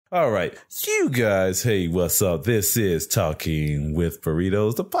All right, you guys, hey, what's up? This is Talking with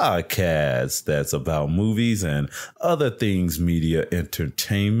Burritos, the podcast that's about movies and other things media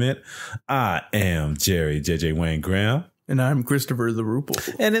entertainment. I am Jerry JJ Wayne Graham. And I'm Christopher the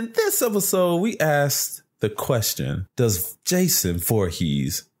Rupel. And in this episode, we asked the question, does Jason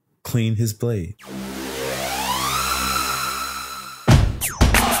Voorhees clean his blade?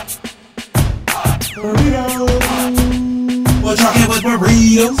 Burritos. We're talking with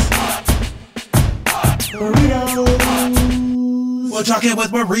burritos. Burritos. We're talking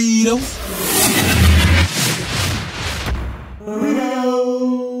with burritos.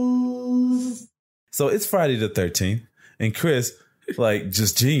 Burritos. So it's Friday the 13th, and Chris, like,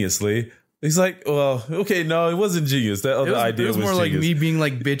 just geniusly, he's like, well, okay, no, it wasn't genius. That other idea was more genius. like me being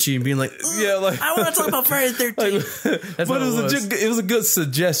like bitchy and being like, yeah, like I want to talk about Friday the 13th. But it was a good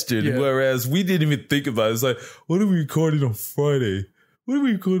suggestion, Yeah. whereas we didn't even think about it. It's like, what are we recording on Friday? What are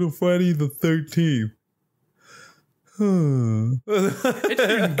we recording on Friday the 13th? It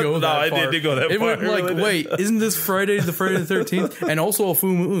didn't go that far. No, it didn't go that it far. went like, wait, isn't this Friday the 13th? And also a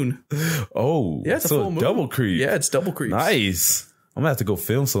full moon. Oh, Yeah, it's a so full moon. double creep. Yeah, it's double creep. Nice. I'm gonna have to go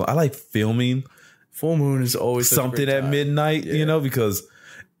film some. I like filming Full moon is always such a something great at time. midnight, Yeah. because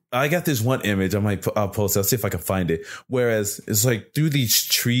I got this one image. I'll post it. I'll see if I can find it. Whereas it's like through these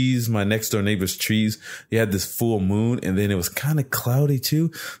trees, my next door neighbor's trees, you had this full moon, and then it was kind of cloudy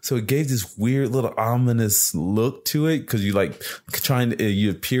too. So it gave this weird little ominous look to it because you like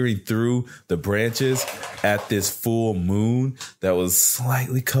you're peering through the branches at this full moon that was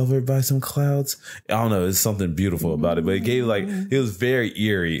slightly covered by some clouds. I don't know. There's something beautiful about it, but it gave it was very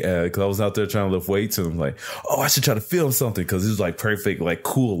eerie because I was out there trying to lift weights, and I'm like, oh, I should try to film something because it was like perfect, like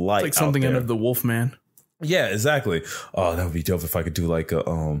cool light, Like something out out there. of the Wolfman. Yeah, exactly. Oh, that would be dope if I could do like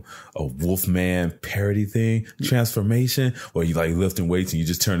a Wolfman parody thing, transformation, where you like lifting weights and you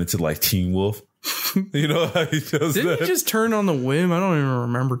just turn into like Teen Wolf. You know how he does Didn't that? he just turn on the whim? I don't even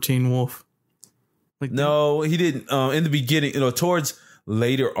remember Teen Wolf. Like No, he didn't. In the beginning, towards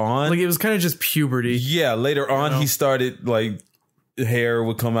later on, Like it was kind of just puberty. yeah, later on he started like hair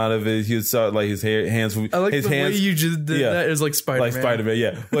would come out of it. He would start like his hands would. I like his the hands, way you just did yeah. that. It was like Spider-Man. Like Spider-Man,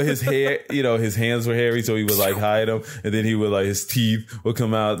 yeah. But his hair, his hands were hairy, so he would like hide them, and then he would like his teeth would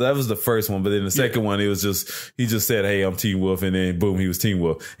come out. That was the first one, but then the second one, it was he just said, "Hey, I'm Teen Wolf," and then boom, he was Teen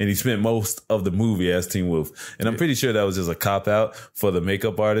Wolf, and he spent most of the movie as Teen Wolf. And I'm pretty sure that was just a cop out for the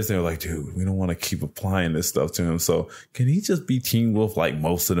makeup artist. They were like, "Dude, we don't want to keep applying this stuff to him, so can he just be Teen Wolf like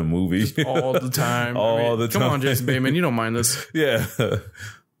most of the movie, all the time. all the time?" Come on, Jason Bateman. You don't mind this. Yeah.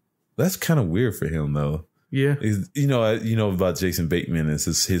 That's kind of weird for him, though. Yeah. You know about Jason Bateman and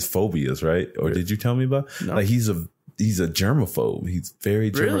his phobias, right? Or did you tell me about? No. Like he's a germaphobe. He's very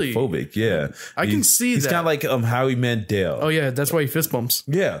Really? germophobic. Yeah, I can see he's that. kind of like Howie Mandel. Oh, yeah. That's why he fist bumps.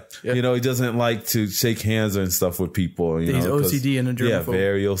 Yeah. Yeah. He doesn't like to shake hands and stuff with people. He's 'cause- OCD and a germaphobe. Yeah,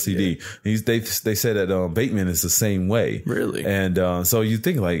 very OCD. They said that Bateman is the same way. Really? And so you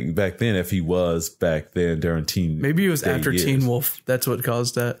think like back then, if he was back then during teen, Maybe it was day after years. Teen Wolf. That's what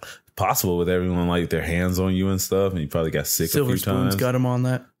caused that. Possible with everyone like their hands on you and stuff, and he probably got sick Silver a few Spoons times. got him on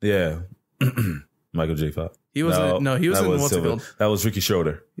that. Yeah. Michael J. Fox. He was he was that in what's it Silver. called? That was Ricky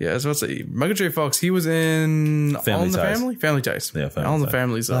Schroeder. Yeah, I was about to say Michael J. Fox. He was in All in the Ties. Family. Family Ties. Yeah, Family All in the Ties.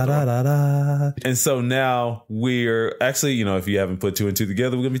 Family's. Da, da, da, da. And so now we're actually, if you haven't put two and two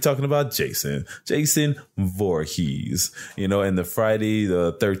together, we're gonna be talking about Jason Voorhees. And the Friday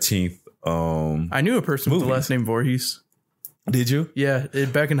the 13th. I knew a person with the Movies. last name Voorhees. Did you? Yeah,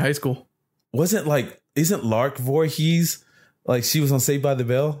 back in high school. Isn't Lark Voorhees like she was on Saved by the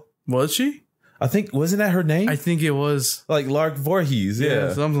Bell? Was she? I think wasn't that her name? I think it was. Like Lark Voorhees,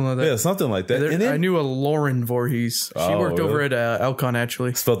 yeah, something like that. Yeah, something like that. There- And then I knew a Lauren Voorhees. She Oh, worked over really? at Alcon,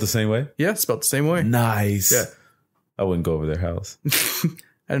 actually. spelled the same way. Yeah, spelled the same way. Nice. Yeah. I wouldn't go over their house.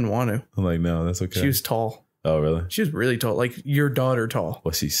 I didn't want to. I'm like, no, that's okay. She was tall. Oh, really? She was really tall. Like your daughter tall.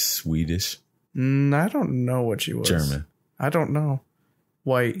 Was she Swedish? I don't know what she was. German? I don't know.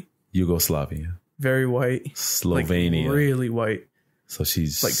 White. Yugoslavia? Very white. Slovenia? Like really white. So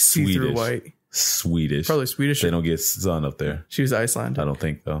she's Like see-through Swedish. white. Swedish. Probably Swedish. They don't get sun up there. She was Icelandic. I don't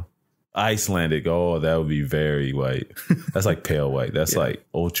think though. Icelandic. Oh, that would be very white. That's like pale white. That's like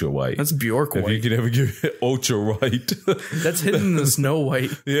ultra white. That's Bjork if you white. could ever give it ultra white. That's hidden the Snow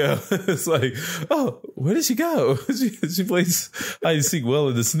White. Yeah. It's like, oh, where did she go? She plays hide and seek well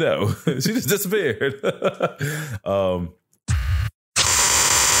in the snow. She just disappeared.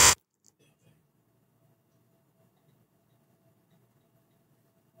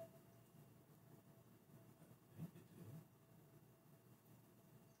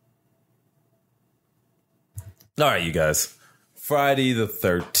 All right, you guys. Friday the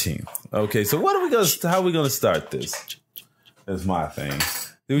 13th. Okay, so how are we gonna start this? That's my thing.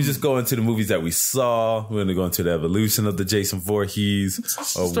 Then we just go into the movies that we saw. We're gonna go into the evolution of the Jason Voorhees.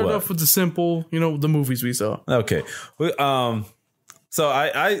 Start off with the simple, the movies we saw. Okay. So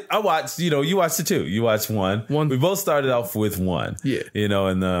I watched, you watched it too. You watched one. We both started off with one. Yeah.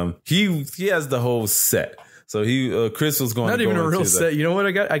 And he has the whole set. So Chris was going not to even go a real into set. You know what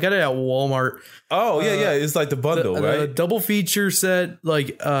I got? I got it at Walmart. Oh yeah. It's like the bundle, right? The double feature set,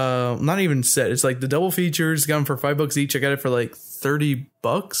 not even set. It's like the double features. Got them for $5 each. I got it for like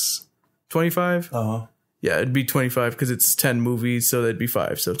 $30, 25. Yeah, it'd be 25 because it's 10 movies, so that'd be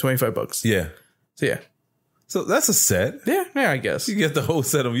 5. So $25. Yeah. So yeah. So that's a set. Yeah, I guess. You get the whole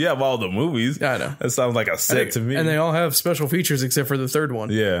set of, you have all the movies. I know. That sounds like a set to me. And they all have special features except for the third one.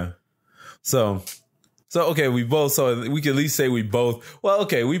 Yeah. So okay, we both, so we can at least say we both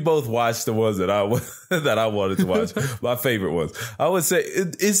watched the ones that I wanted to watch. My favorite ones. I would say,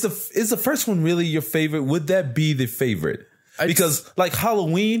 is the first one really your favorite? Would that be the favorite? Because like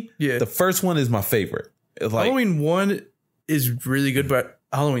Halloween, the first one is my favorite. Halloween 1 is really good, but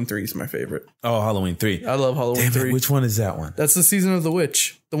Halloween 3 is my favorite. Oh, Halloween 3. I love Halloween 3. Which one is that one? That's the Season of the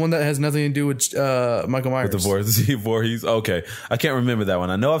Witch. The one that has nothing to do with Michael Myers. With the Voorhees? Okay. I can't remember that one.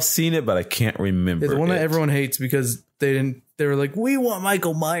 I know I've seen it, but I can't remember the one that everyone hates because they were like, we want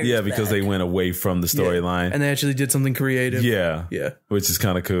Michael Myers because they went away from the storyline. Yeah. And they actually did something creative. Yeah. Which is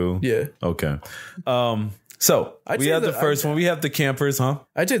kind of cool. Yeah. Okay. So we have the first one. We have the campers, huh?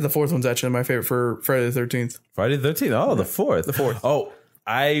 I'd say the fourth one's actually my favorite for Friday the 13th. Friday the 13th? Oh, the fourth. The fourth. Oh,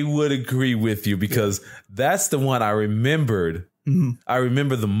 I would agree with you because that's the one I remembered. Mm-hmm. I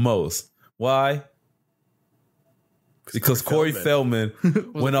remember the most. Why? Because Corey Feldman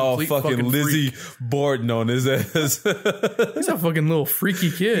went all fucking Lizzie Bourden on his ass. He's a fucking little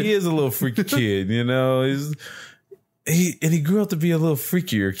freaky kid. He is a little freaky kid, He grew up to be a little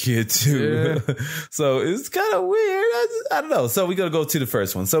freakier kid too. Yeah. So it's kind of weird. I don't know. So we got to go to the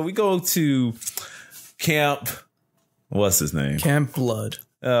first one. So we go to Camp. What's his name? Camp Blood.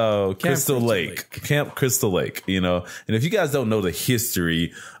 Oh, Crystal Lake. Camp Crystal Lake. And if you guys don't know the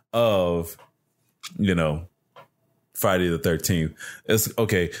history of, Friday the 13th, it's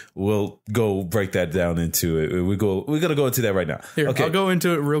okay. We'll go break that down into it. We're gonna go into that right now. Here, okay. I'll go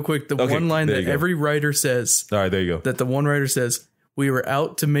into it real quick. The one line that every writer says. All right, there you go. That the one writer says, we were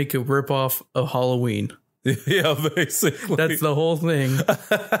out to make a ripoff of Halloween. Yeah, basically. That's the whole thing.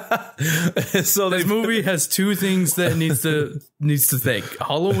 So this movie has two things that needs to thank: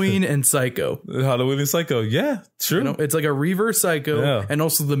 Halloween and Psycho. Halloween and Psycho, yeah, true. It's like a reverse Psycho, and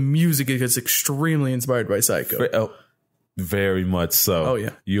also the music is extremely inspired by Psycho. Very much so. Oh yeah,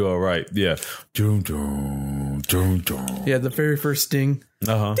 you are right. Yeah, doom doom doom doom. Yeah, the very first sting.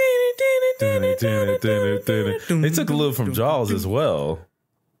 They took a little from Jaws as well.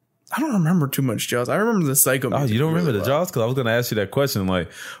 I don't remember too much Jaws. I remember the Psycho music. Oh, you don't remember the Jaws? Because I was going to ask you that question.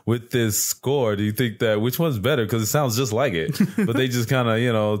 Like, with this score, do you think that which one's better? Because it sounds just like it. But they just kind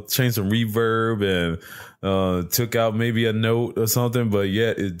of, changed some reverb and took out maybe a note or something. But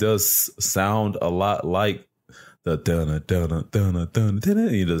yet it does sound a lot like the the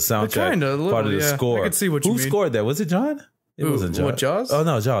soundtrack part of the score. I could see what you mean. Who scored that? Was it John? It wasn't John. What, Jaws? Oh,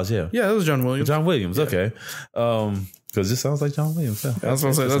 no, Jaws, yeah. Yeah, that was John Williams. John Williams, okay. Because it sounds like John Williams. Yeah. I was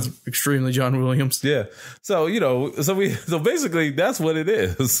going to say, that's extremely John Williams. Yeah. So, so basically that's what it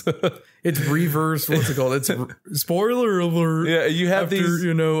is. It's reverse. What's it called? It's spoiler alert. Yeah. You have these,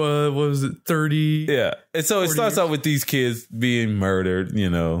 what was it? 30. Yeah. And so it starts out with these kids being murdered.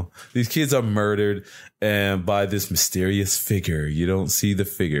 These kids are murdered and by this mysterious figure. You don't see the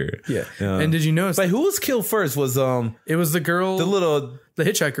figure. Yeah. And did you notice? Like, who was killed first was, it was the girl. The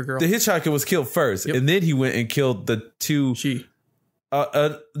hitchhiker girl. The hitchhiker was killed first, and then he went and killed the two. She.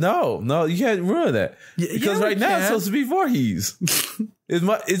 No, you can't ruin that because right now it's supposed to be Voorhees.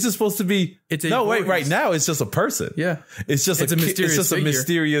 It's just supposed to be. Right now it's just a person. Yeah, it's a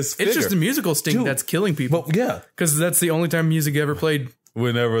mysterious figure. It's just a musical sting that's killing people. Well, yeah, because that's the only time music ever played.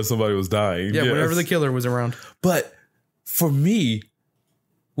 Whenever somebody was dying. Yeah, whenever the killer was around. But for me,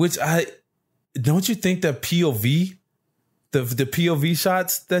 don't you think that POV. The POV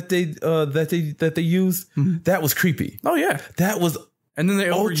shots that they used, that was creepy. Oh yeah, that was, and then they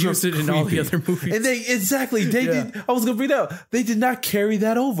overused it in all the other movies. And they did. I was gonna bring it out. They did not carry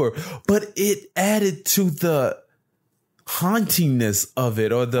that over, but it added to the hauntingness of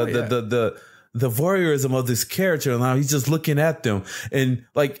it, or the voyeurism of this character, and how he's just looking at them, and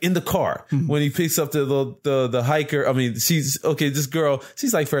like in the car when he picks up the hiker. I mean, this girl,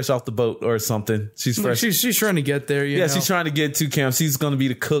 she's like fresh off the boat or something. She's fresh. She's trying to get there. You know? She's trying to get to camp. She's going to be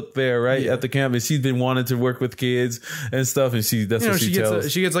the cook there, right, at the camp, and she's been wanting to work with kids and stuff. And she tells.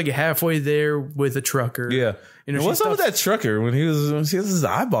 She gets like halfway there with a trucker. Yeah. You know, what's up with that trucker when she has his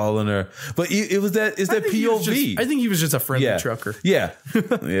eyeball in her? But it was that POV. I think he was just a friendly trucker. Yeah.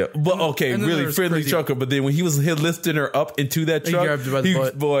 Yeah. But okay, really friendly trucker. But then when he was lifting her up into that truck,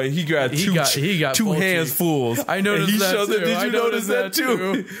 he grabbed two hands full. I noticed that too. Did you notice that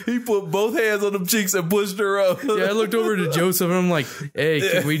too? He put both hands on them cheeks and pushed her up. Yeah, I looked over to Joseph and I'm like, hey,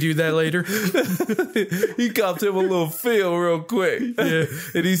 can we do that later? He copped him a little feel real quick. Yeah.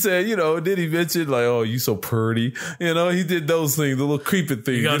 And he said, then he mentioned like, oh, you so pretty. He did those things, the little creeping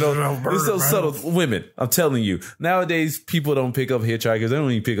things. It's so subtle. Women, I'm telling you, nowadays people don't pick up hitchhikers. They don't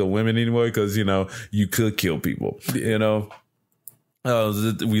even pick up women anymore because you could kill people. We learned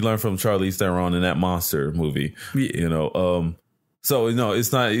from Charlize Theron in that monster movie. So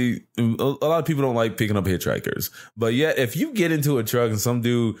it's not. A lot of people don't like picking up hitchhikers, but yet if you get into a truck and some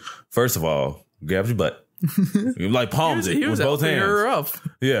dude, first of all, grabs your butt. He like palms it with both hands. Her up.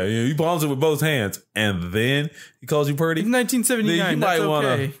 Yeah, he palms it with both hands, and then he calls you pretty. 1979.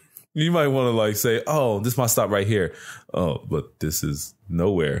 You might want to like say, "Oh, this is my stop right here." Oh, but this is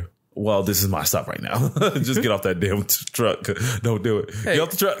nowhere. Well, this is my stop right now. Just get off that damn truck. Don't do it. Get off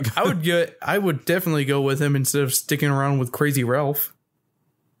the truck. I would definitely go with him instead of sticking around with Crazy Ralph.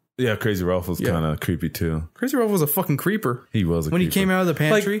 Yeah, Crazy Ralph was kind of creepy too. Crazy Ralph was a fucking creeper. He was when he came out of the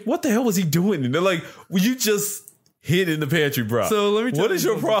pantry. Like, what the hell was he doing? And they're like, well, you just hid in the pantry, bro. So let me tell what is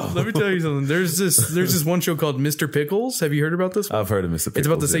your problem? Let me tell you something. There's this one show called Mr. Pickles. Have you heard about this one? I've heard of Mr. Pickles. It's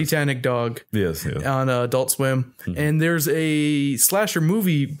about the satanic dog. Yes. On Adult Swim. Mm-hmm. And there's a slasher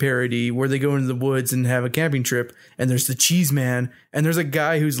movie parody where they go into the woods and have a camping trip. And there's the Cheese Man. And there's a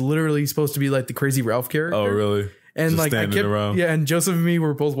guy who's literally supposed to be like the Crazy Ralph character. Oh, really? And just like I kept, around. Yeah, and Joseph and me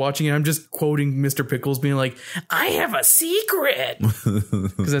were both watching it. I'm just quoting Mr. Pickles, being like, "I have a secret,"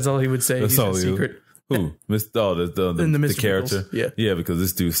 because that's all he would say. That's all he secret. Who? The character. Pickles. Yeah, because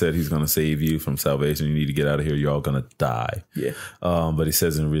this dude said he's going to save you from salvation. You need to get out of here. You're all going to die. Yeah. But he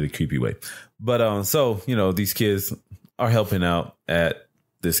says in a really creepy way. But so these kids are helping out at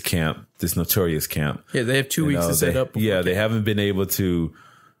this camp, this notorious camp. Yeah, they have 2 weeks to set up. Yeah, they haven't been able to.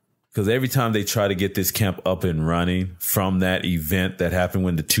 Because every time they try to get this camp up and running from that event that happened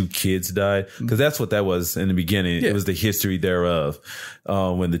when the 2 kids died, because that's what that was in the beginning. Yeah. It was the history thereof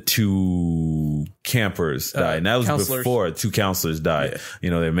when the 2 campers died. And that was counselors. Before 2 counselors died.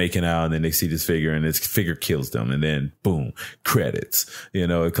 Yeah. They're making out and then they see this figure and this figure kills them. And then boom, credits.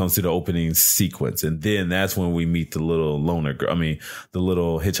 It comes to the opening sequence. And then that's when we meet the little loner girl. The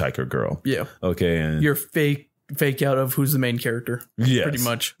little hitchhiker girl. Yeah. Okay. And you're fake out of who's the main character. Yes. Pretty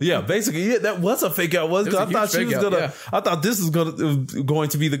much. Yeah, basically. Yeah, that was a fake out. I thought she was gonna. Yeah. I thought this was going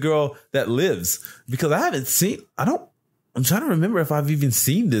to be the girl that lives, because I haven't seen. I'm trying to remember if I've even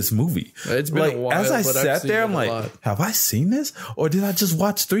seen this movie. It's been a while. As I sat there, I'm like, have I seen this, or did I just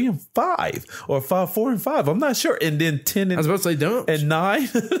watch 3 and 5, or 4 and 5? I'm not sure. And then 10 and I was about to say don't. And 9.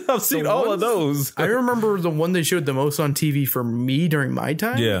 I've seen all of those. I remember the one they showed the most on TV for me during my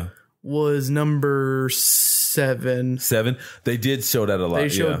time. Yeah. Was number 7. They did show that a lot. They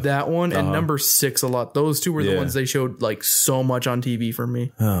showed that one and number 6 a lot. Those 2 were the ones they showed like so much on TV for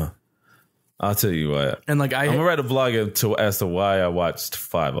me. I'll tell you what. And like I'm gonna write a blog as to why I watched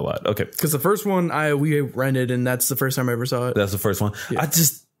 5 a lot. Okay, because the first one we rented, and that's the first time I ever saw it. That's the first one. Yeah.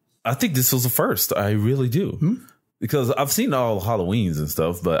 I think this was the first. I really do. Because I've seen all Halloweens and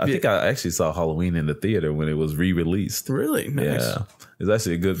stuff, but I think I actually saw Halloween in the theater when it was re-released. Really? Nice. Yeah. It's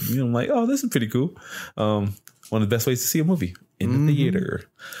actually a good, I'm like, oh, this is pretty cool. One of the best ways to see a movie in the theater.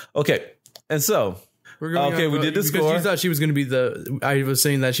 Okay. And so, we did the score. You thought she was going to be I was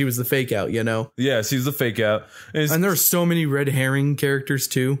saying that she was the fake out, Yeah, she's the fake out. And there are so many red herring characters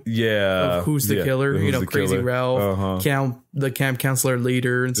too. Yeah. Of who's the killer, Crazy Ralph, the camp counselor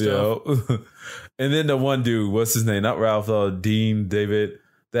leader and stuff. Yeah. And then the one dude, what's his name? Not Ralph, Dean, David.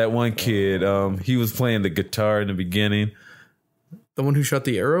 That one kid, he was playing the guitar in the beginning. The one who shot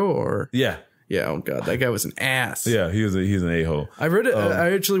the arrow, or? Yeah. Yeah, oh god, that guy was an ass. Yeah, he's an a-hole. I read it.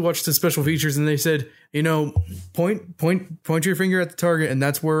 I actually watched the special features, and they said, point your finger at the target, and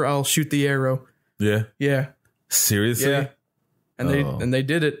that's where I'll shoot the arrow. Yeah. Yeah. Seriously? Yeah. And they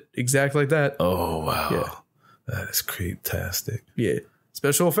did it exactly like that. Oh wow. Yeah. That is creep-tastic. Yeah.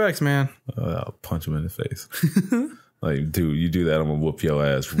 Special effects, man. I'll punch him in the face. Like, dude, you do that, I'm gonna whoop your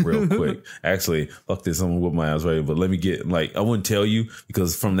ass real quick. Actually, fuck this, I'm gonna whoop my ass right. But let me get, like, I wouldn't tell you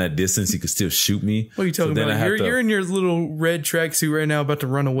because from that distance, you could still shoot me. What are you talking about? You're in your little red tracksuit right now, about to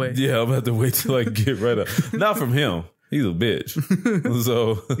run away. Yeah, I'm about to wait till I get right up. Not from him. He's a bitch.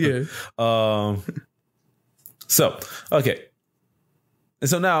 So, yeah. So, okay. And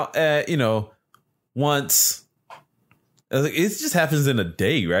so now, you know, once it just happens in a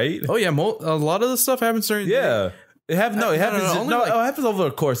day, right? Oh yeah, a lot of the stuff happens during the day. It happens. No, it happens. It happens over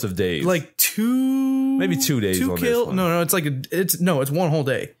a course of days. Like maybe 2 days. No, it's like it's one whole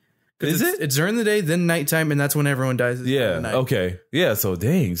day. Is it? It's during the day, then nighttime, and that's when everyone dies. Yeah. Okay. Yeah. So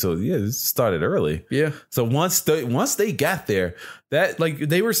dang. So yeah, this started early. Yeah. So once they got there, that like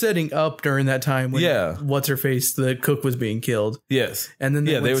they were setting up during that time. When what's her face, the cook, was being killed. Yes. And then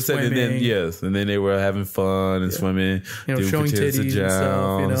they were setting. And then they were having fun and swimming, showing titties and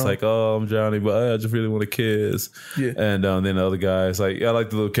stuff. It's like, oh, I'm drowning, but I just really want to kiss. Yeah. And then the other guy is like, I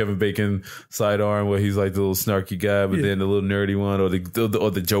like the little Kevin Bacon sidearm where he's like the little snarky guy, but then the little nerdy one or the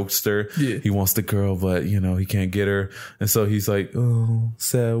jokester. Yeah. He wants the girl, but he can't get her, and so he's like, oh,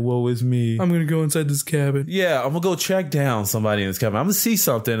 sad, woe is me. I'm gonna go inside this cabin. Yeah, I'm gonna go track down somebody in this cabin. I'm gonna see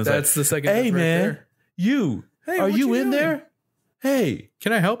something. It's that's the second. Hey, man, there. Hey, are you in there? Hey,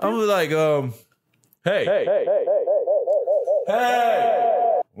 can I help you? I'm like, hey.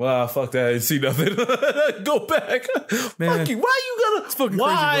 Well, fuck that. I didn't see nothing. Go back, man. Fuck you.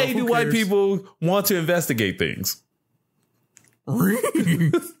 Why do white people want to investigate things?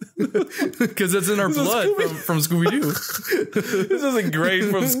 Because it's in our blood from Scooby-Doo. This isn't great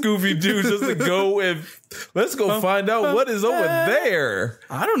from Scooby-Doo just to go and let's go find out what is over there.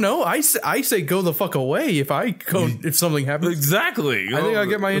 I don't know. I say go the fuck away if something happens. Exactly. I think I'll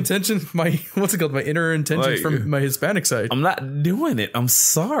get my intention, my inner intentions from my Hispanic side. I'm not doing it. I'm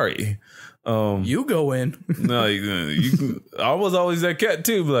sorry. You go in. No, I was always that cat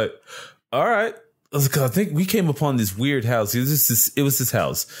too, but all right. I think we came upon this weird house. It was this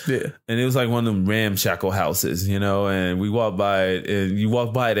house. Yeah. And it was like one of them ramshackle houses, and we walked by it, and you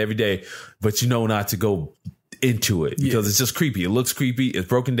walk by it every day, but you know not to go into it because it's just creepy. It looks creepy. It's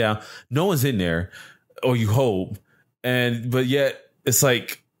broken down. No one's in there, or you hope. But yet it's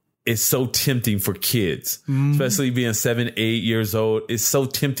like, it's so tempting for kids, especially being 7, 8 years old. It's so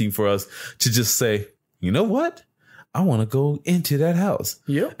tempting for us to just say, you know what? I want to go into that house.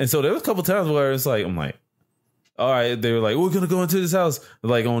 Yeah. And so there was a couple times where it's like, I'm like, all right. They were like, we're going to go into this house.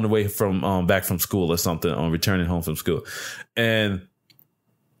 Like on the way from, back from school or something, on returning home from school. And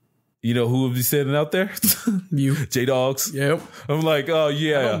you know who would be sitting out there? You. J-Dogs. Yep. I'm like, oh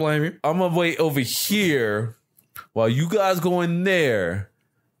yeah. I don't blame you. I'm going to wait over here while you guys go in there.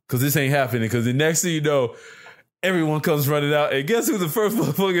 Cause this ain't happening. Cause the next thing you know, everyone comes running out, and guess who's the first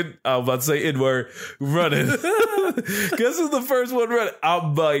motherfucking, I'm about to say N-word, running. Guess who's the first one running?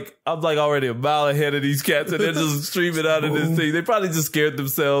 I'm like already a mile ahead of these cats, and they're just streaming out of this thing. They probably just scared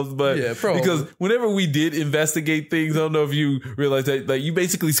themselves, but because whenever we did investigate things, I don't know if you realize that, like, you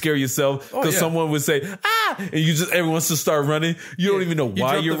basically scare yourself because someone would say, ah, and everyone just start running. You don't even know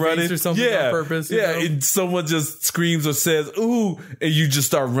why you're running. Or something on purpose. Yeah, and someone just screams or says, ooh, and you just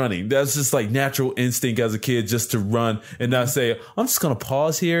start running. That's just like natural instinct as a kid, just to run and not say, I'm just gonna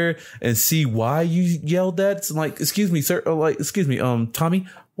pause here and see why you yelled that. It's like, excuse me, sir, or like, excuse me, Tommy,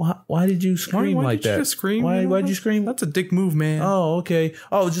 why did you scream like that? Why'd you scream? That's a dick move, man. Oh, okay.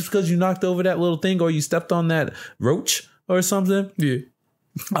 Oh, just because you knocked over that little thing or you stepped on that roach or something? Yeah.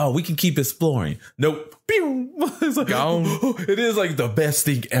 Oh, we can keep exploring. Nope. It's like, gone. It is like the best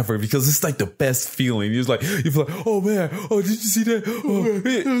thing ever because it's like the best feeling. You're like, oh man, oh, did you see that? Oh, we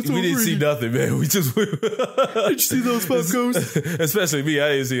didn't see nothing, man. We just did you see those puffs? Especially me, I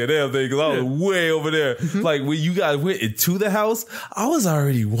didn't see a damn thing because I was way over there. Like when you guys went into the house, I was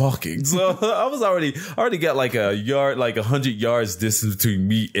already walking, so I already got like a yard, like 100 yards distance between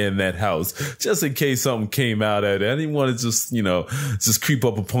me and that house, just in case something came out at it. I didn't want to just creep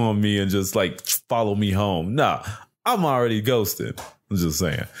up upon me and just like follow me home. Nah, I'm already ghosted. I'm just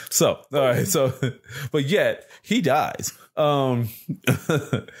saying. So, all right. So, but yet he dies. And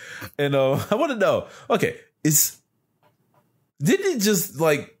I want to know, okay, didn't you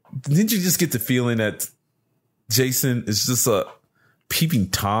just get the feeling that Jason is just a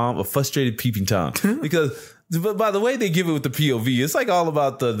peeping Tom, a frustrated peeping Tom? Because but by the way they give it with the POV, it's like all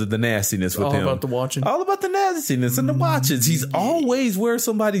about the nastiness with him. All about the watching. All about the nastiness and the watches. He's always where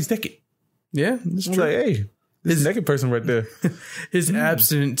somebody's naked. Yeah, that's true. Like, hey, this naked person right there. His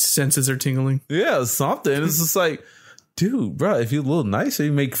abstinent senses are tingling. Yeah, something. It's just like, dude, bro, if you're a little nicer,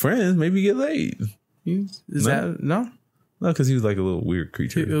 you make friends, maybe you get laid. Is that no? No, because he was like a little weird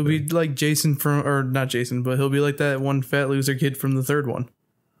creature. It'll be like Jason or not Jason, but he'll be like that one fat loser kid from the third one.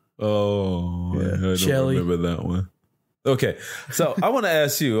 Oh, yeah. I don't Shelly. remember that one. Okay, so I want to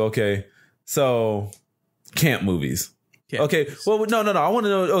ask you. Okay, so camp movies. Okay, well, no. I want to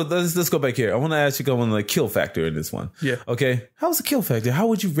know. Oh, let's go back here. I want to ask you on the kill factor in this one. Yeah. Okay, how's the kill factor? How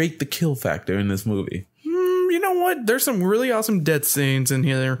would you rate the kill factor in this movie? You know what? There's some really awesome death scenes in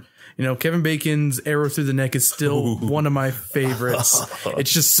here. You know, Kevin Bacon's arrow through the neck is still one of my favorites.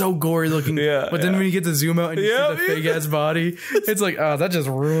 It's just so gory looking. Yeah, but then when you get to zoom out and you see the fake ass body, it's like, oh, that just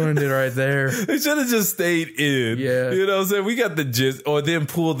ruined it right there. They should have just stayed in. Yeah. You know what I'm saying? We got the gist, or then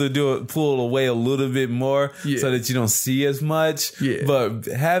pull away a little bit more so that you don't see as much. Yeah. But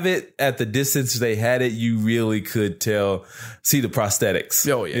have it at the distance they had it, you really could see the prosthetics.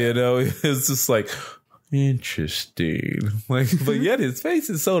 Oh, yeah. You know, it's just like, interesting. Like, but yet his face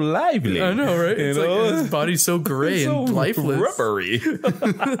is so lively. I know, right? You know? Like his body's so gray and so lifeless. Rubbery.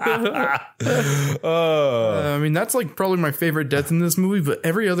 I mean, that's like probably my favorite death in this movie, but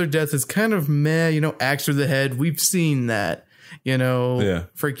every other death is kind of meh, you know, axe through the head. We've seen that, you know,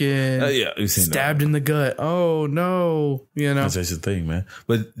 freaking we've seen stabbed in the gut. Oh, no, you know. That's just the thing, man.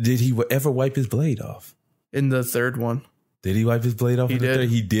 But did he ever wipe his blade off? In the third one. Did he wipe his blade off? He did.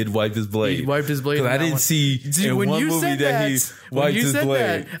 He did wipe his blade. He wiped his blade. Because I didn't see in when one you movie said that he wiped his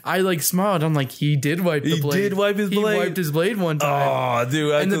blade. I like smiled. I'm like, he did wipe the blade. He did wipe his blade? He wiped his blade one time. Oh,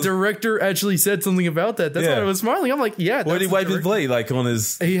 dude. And the director actually said something about that. That's why I was smiling. I'm like, yeah. Where did he wipe his blade? Like on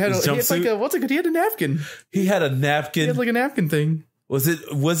his He had jumpsuit? he had a napkin. He had a napkin. He had like a napkin thing. Was it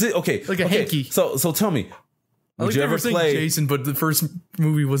okay? Like a hanky. So tell me. Would you ever play Jason? But the first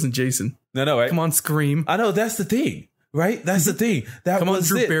movie wasn't Jason. No, right? Come on, Scream. I know, that's the thing. Right? That's the thing. That Come on, was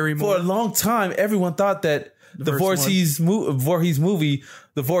Drew it. Barrymore. For a long time, everyone thought that the Voorhees movie,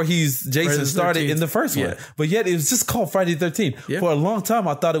 the Voorhees Jason started in the first one. But yet it was just called Friday the 13th. Yeah. For a long time,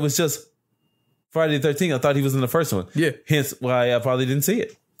 I thought it was just Friday the 13th. I thought he was in the first one. Yeah. Hence why I probably didn't see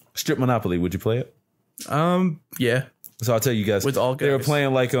it. Strip Monopoly. Would you play it? Yeah. So I'll tell you guys. With all They were guys.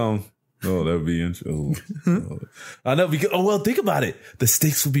 playing like, oh, that would be interesting. I know. Because, well, think about it. The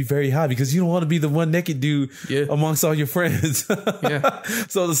stakes would be very high because you don't want to be the one naked dude amongst all your friends. Yeah.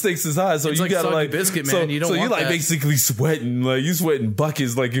 So the stakes is high. So It's you like gotta Soggy like Biscuit, man. So, You don't so want you like that. basically sweating. Like you sweating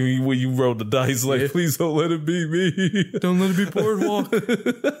buckets. Like when you roll the dice. Like please don't let it be me. Don't let it be Boardwalk.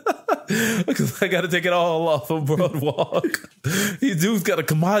 Because I got to take it all off of Broadwalk. These dude's got a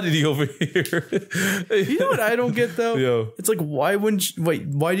commodity over here. You know what I don't get though? Yo. It's like, why wouldn't you,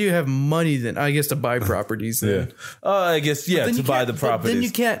 why do you have money then? I guess to buy properties then. I guess Then to you buy can't- the but properties. Then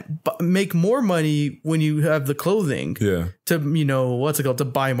you can't make more money when you have the clothing. Yeah. To, you know, what's it called? To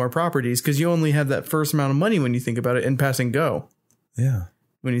buy more properties because you only have that first amount of money when you think about it in pass and go. Yeah.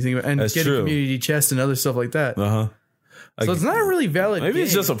 When you think about and That's getting true. community chest and other stuff like that. Uh-huh. So it's not a really valid Maybe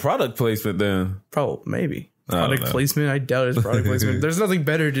it's game. just a product placement then. Probably, maybe. I don't Product know. placement? I doubt it's product placement. There's nothing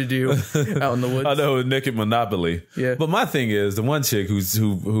better to do out in the woods. I know, Naked Monopoly. Yeah. But my thing is, the one chick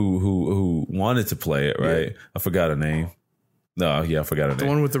who wanted to play it, right? I forgot her name. No, yeah, I forgot her The name.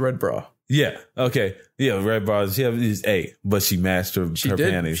 one with the red bra. Yeah. Okay. Yeah. Red bars. She had A, but she matched her did.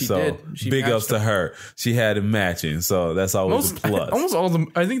 panties. She so did. She big ups matched to her. She had them matching. So that's always a plus. Almost all of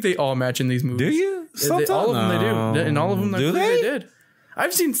them. I think they all match in these movies. Do you? All of them they do. In all of them, I Do believe they? did.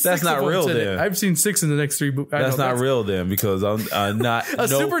 I've seen 6 That's not of them real today. then. I've seen 6 in the next 3 movies. That's not real then, because I'm not. A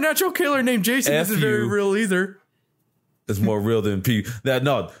supernatural killer named Jason F isn't very you. real either. It's more real than P. That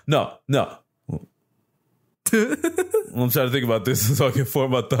no. I'm trying to think about this so I can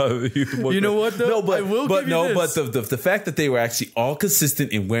form my thought. You know what, though? No, but I will give you but this. the fact that they were actually all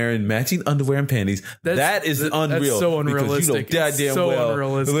consistent in wearing matching underwear and panties, that is unreal. That's so Because you know unrealistic. goddamn It's so well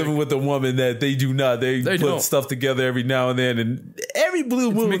unrealistic. living with a woman that they do not. They put don't. stuff together every now and then, and every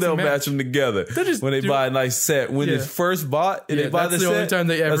blue moon mix they'll and match match. them together. just When they do- buy a nice set, when it's first bought and Yeah, they buy that's the the only set, time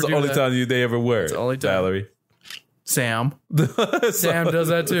they ever that's the do only that. time they ever wear it. the only time. Valerie. Sam. Sam does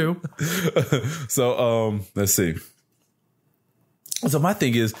that too. So let's see. So my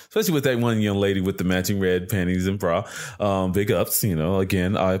thing is, especially with that one young lady with the matching red panties and bra, big ups, you know,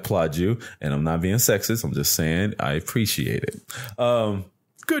 again, I applaud you, and I'm not being sexist. I'm just saying I appreciate it.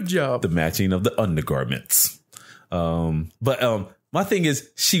 Good job. The matching of the undergarments. But my thing is,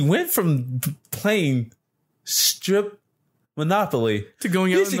 she went from playing strip Monopoly To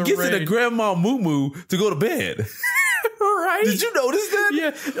going out Then in she the gets in a rain. grandma moo to go to bed. Right? Did you notice that?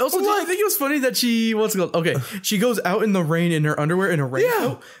 Yeah. Also, did you think it was funny that she what's it called? Okay, she goes out in the rain in her underwear in a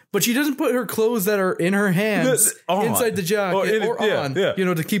raincoat, but she doesn't put her clothes that are in her hands On. inside the jacket or on, you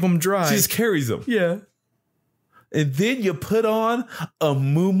know, to keep them dry. She just carries them. Yeah. And then you put on a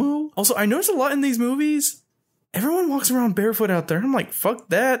moo. Also, I noticed a lot in these movies. everyone walks around barefoot out there. I'm like, fuck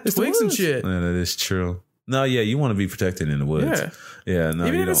that. It's Twigs and shit. Yeah, that is true. No, yeah, you want to be protected in the woods. Yeah, no,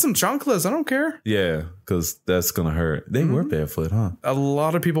 even if it's some chanclas, I don't care. Yeah, because that's gonna hurt. They were barefoot, huh? A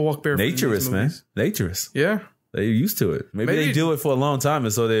lot of people walk barefoot. Naturist, man. Naturist. Yeah. They're used to it. Maybe they do it for a long time,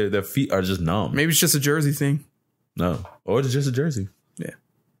 and so their feet are just numb. Maybe it's just a Jersey thing. No, or it's just a Jersey. Yeah.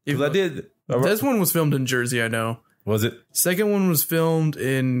 Because I did. This one was filmed in Jersey, I know. Was it? Second one was filmed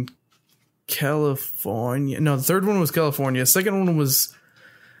in California. No, the third one was California. Second one was,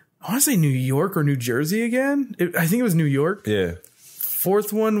 I want to say New York or New Jersey again. I think it was New York. Yeah.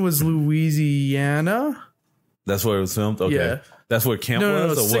 Fourth one was Louisiana. That's where it was filmed? Okay. Yeah. That's where camp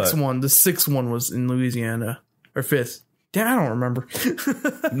was? No, sixth one. The sixth one was in Louisiana. Or fifth. Damn, I don't remember.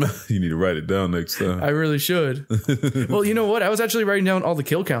 You need to write it down next time. I really should. Well, you know what? I was actually writing down all the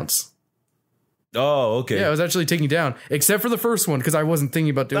kill counts. Oh, okay. Yeah, I was actually taking down, except for the first one, because I wasn't thinking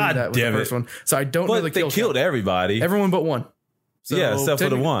about doing that with the first one. So I don't know the kill count. They killed everybody. Everyone but one. So yeah, except for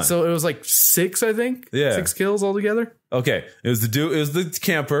the one. So it was like 6, I think. Yeah. 6 kills altogether. Okay. It was the dude. It was the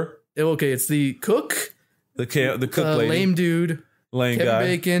camper. Okay, it's the cook. The cook lady. Lame dude. Lame Kevin guy.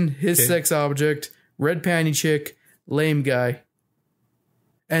 Bacon, his sex object, red panty chick, lame guy,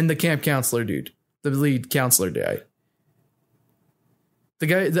 and the camp counselor dude, the lead counselor guy.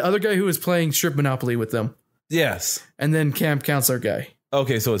 The other guy who was playing strip Monopoly with them. Yes. And then camp counselor guy.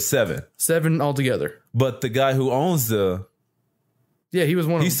 Okay, so it's 7. 7 altogether. But the guy who owns the... Yeah, he was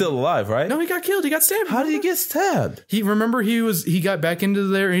one of them. He's still alive, right? No, he got killed. He got stabbed. How did he get stabbed? He got back into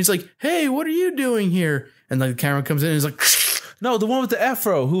there and he's like, hey, what are you doing here? And like the camera comes in and he's like... No, the one with the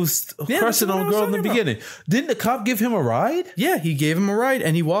afro who's crushing on a girl in the beginning. Didn't the cop give him a ride? Yeah, he gave him a ride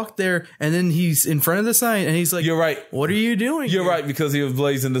and he walked there and then he's in front of the sign and he's like, you're right. What are you doing You're here? right, because he was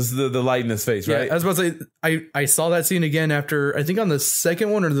blazing the light in his face, right? I was about to say, I saw that scene again after, I think on the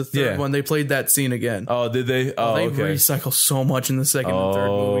second one or the third one, they played that scene again. Oh, did they? Oh, they okay. recycle so much in the second and third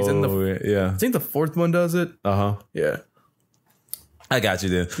movies. And I think the fourth one does it. Uh-huh. Yeah. I got you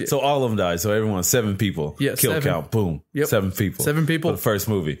then. Yeah. So all of them died. So everyone, 7 people. Yeah, kill 7. count. Boom. Yep. 7 people. 7 people. For the first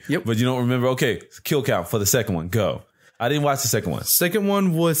movie. Yep. But you don't remember, okay, kill count for the second one. Go. I didn't watch the second one. Second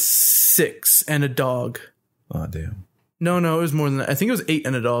one was 6 and a dog. Oh, damn. No, it was more than that. I think it was 8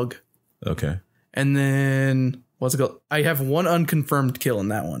 and a dog. Okay. And then, what's it called? I have 1 unconfirmed kill in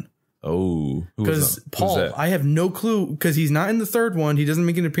that one. Oh. Because Paul, I have no clue, because he's not in the third one. He doesn't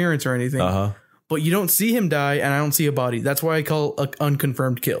make an appearance or anything. Uh-huh. But you don't see him die, and I don't see a body. That's why I call an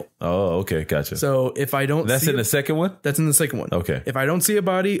unconfirmed kill. Oh, okay. Gotcha. So if I don't That's in the second one? That's in the second one. Okay. If I don't see a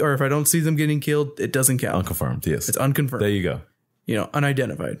body, or if I don't see them getting killed, it doesn't count. Unconfirmed, yes. It's unconfirmed. There you go.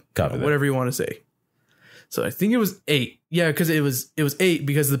 Unidentified. Copy that. Whatever you want to say. So I think it was 8. Yeah, because it was 8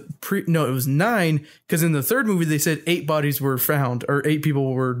 because it was 9 because in the third movie they said 8 bodies were found or 8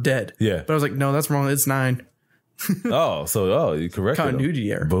 people were dead. Yeah. But I was like, no, that's wrong. It's 9. You corrected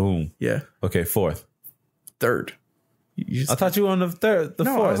Continuity error. Boom. Yeah. Okay, 4th. 3rd. I thought you were on the 4th.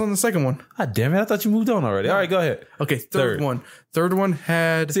 I was on the second one. God damn it. I thought you moved on already. All right, go ahead. Okay, third one. Third one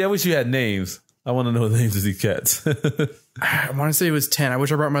had... See, I wish you had names. I want to know the names of these cats. I want to say it was 10. I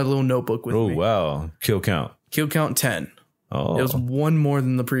wish I brought my little notebook with me. Oh, wow. Kill count. Kill count 10. Oh. It was 1 more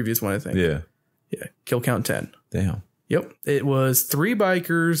than the previous one, I think. Yeah. Yeah, kill count 10. Damn. Yep. It was 3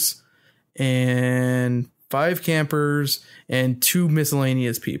 bikers and 5 campers and 2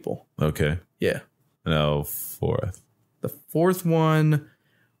 miscellaneous people. Okay. Yeah. No, 4th. The 4th one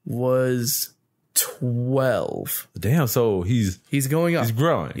was 12. Damn, so he's going up. He's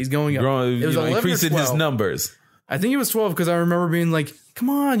growing. He's going up. Growing, it was 11 increasing or 12. his numbers. I think it was 12 because I remember being like, come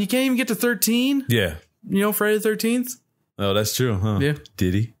on, you can't even get to 13? Yeah. Friday the 13th? Oh, that's true, huh? Yeah.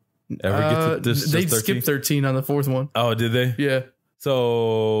 Did he ever get to this? They skipped 13 on the 4th one. Oh, did they? Yeah. So...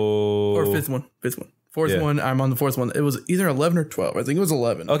 Or 5th one. 5th one. 4th one, I'm on the 4th one. It was either 11 or 12. I think it was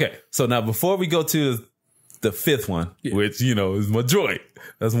 11. Okay, so now before we go to the 5th one, which, is my joint.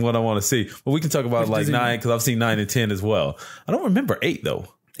 That's what I want to see. But we can talk about like 9, because I've seen 9 and 10 as well. I don't remember 8, though.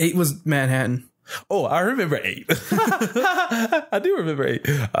 8 was Manhattan. Oh, I remember 8. I do remember 8.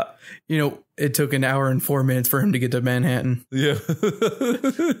 It took an hour and 4 minutes for him to get to Manhattan. Yeah.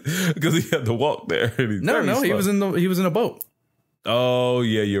 Because he had to walk there. No, he was in a boat. Oh,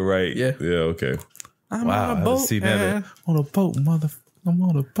 yeah, you're right. Yeah. Yeah, okay. I'm on a boat. That on a boat, I'm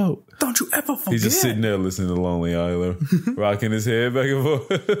on a boat. Don't you ever forget. He's just sitting there listening to Lonely Island, rocking his head back and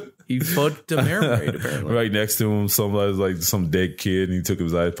forth. He fucked a mermaid, apparently. Right next to him, somebody's like some dead kid, and he took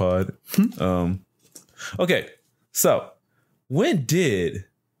his iPod. Okay, so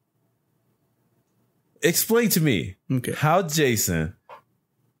explain to me how Jason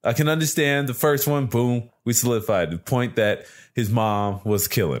I can understand the first one. Boom, we solidified the point that his mom was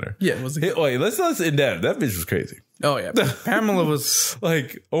killing her. Yeah, wait, let's end that. That bitch was crazy. Oh yeah, Pamela was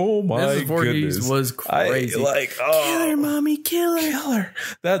like, oh my Mrs. Voorhees goodness, was crazy. Kill her, mommy, kill her.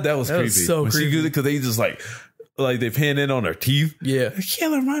 That was creepy. Was so when creepy because they just like they pan in on her teeth. Yeah,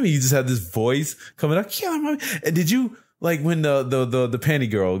 kill her, mommy. You just had this voice coming up, kill her, mommy. And did you? Like when the panty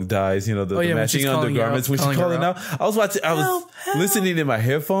girl dies, the matching undergarments, when she's calling out. I was listening in my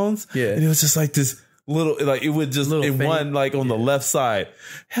headphones. Yeah. And it was just like this little, like it would just little in faint. One, like on the left side,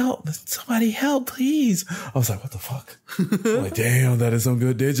 help, somebody help, please. I was like, what the fuck? I'm like, damn, that is some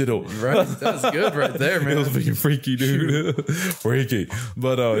good digital. Right. That was good right there, man. It was freaking freaky, dude. Freaky.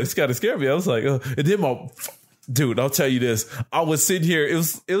 But it's kind of scared me. I was like, it did my... Dude, I'll tell you this. I was sitting here. It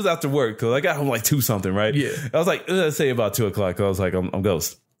was after work because I got home like 2 something, right? Yeah. I was like, let's say about 2 o'clock. I was like, I'm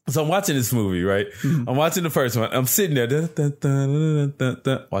ghost. So I'm watching this movie, right? Mm-hmm. I'm watching the first one. I'm sitting there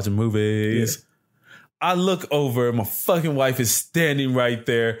watching movies. Yeah. I look over and my fucking wife is standing right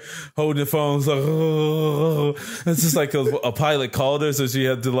there holding the phone. It's like, oh. It's just like a pilot called her, so she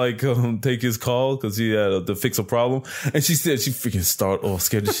had to take his call because he had to fix a problem. And she said she freaking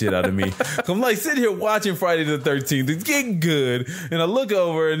scared the shit out of me. I'm like sitting here watching Friday the 13th. It's getting good. And I look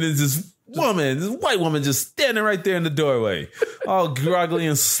over and there's this white woman just standing right there in the doorway, all groggly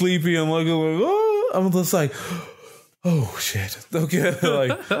and sleepy and looking like, oh. I'm just like, oh shit! Okay,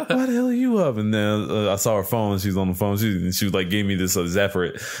 like why the hell are you up? And then I saw her phone. She was on the phone. She like gave me this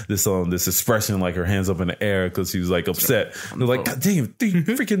this expression, like her hands up in the air because she was like upset. I was like, God damn,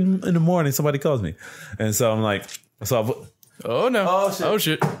 freaking in the morning, somebody calls me, and so I'm like, oh no, oh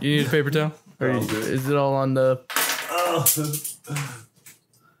shit! You need a paper towel? Is it all on the?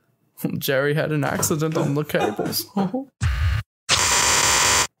 Jerry had an accident on the cables.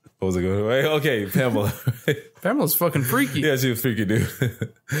 What was it going right? Okay, Pamela. Pamela's fucking freaky. Yeah, she was freaky, dude.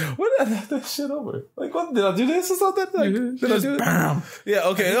 What did I knock that shit over? Like, what did I do this or something? Like, did I do it? Yeah,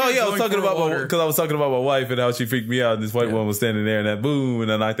 okay. Oh, yeah, I was talking about my wife and how she freaked me out. And this white woman was standing there and that boom,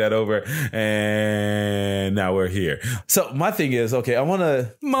 and I knocked that over. And now we're here. So my thing is, okay, I want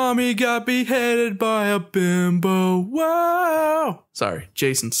to. Mommy got beheaded by a bimbo. Wow. Sorry,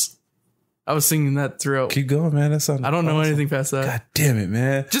 Jason's. I was singing that throughout. Keep going, man. That's I don't know anything past that. God damn it,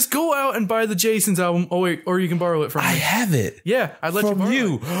 man. Just go out and buy the Jason's album. Oh, wait. Or you can borrow it from me. I have it. Yeah. I'd let from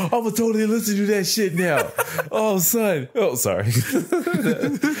you borrow it. I'm going to totally listen to that shit now. Oh, son. Oh, sorry.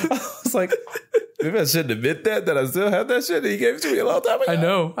 I was like, maybe I shouldn't admit that I still have that shit that he gave it to me a long time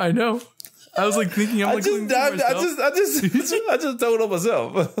ago. I know. I was like thinking, I just told on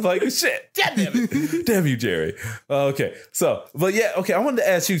myself. Like, shit. God damn it. Damn you, Jerry. Okay. So, but yeah, okay. I wanted to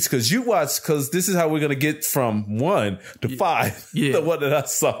ask you because you watched, because this is how we're going to get from 1 to 5. Yeah. The one that I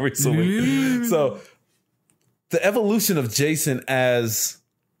saw recently. So, the evolution of Jason as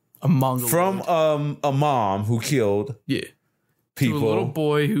a Mongol from a mom who killed people, to a little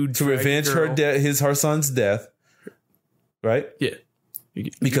boy who to revenge her son's death. Right? Yeah.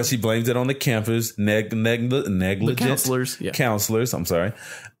 Because she blames it on the campers, negligent counselors. I'm sorry.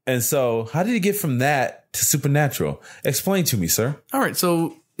 And so, how did he get from that to supernatural? Explain to me, sir. All right.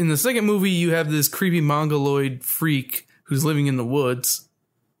 So, in the second movie, you have this creepy mongoloid freak who's living in the woods,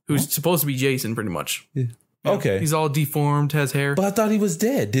 who's supposed to be Jason, pretty much. Yeah. Okay. He's all deformed, has hair. But I thought he was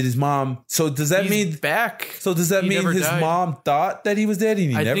dead. Did his mom... So does that mean... back. So does that mean his mom thought that he was dead and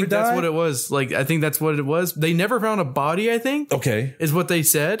he never died? I think that's what it was. Like, I think that's what it was. They never found a body, I think. Okay. Is what they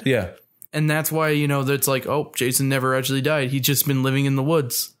said. Yeah. And that's why, that's like, oh, Jason never actually died. He's just been living in the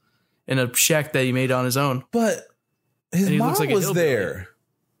woods in a shack that he made on his own. But his mom was there.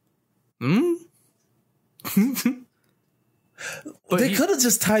 Hmm? But they could have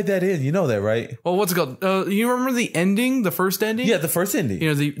just tied that in. You know that, right? Well, what's it called? You remember the ending? The first ending? Yeah, the first ending.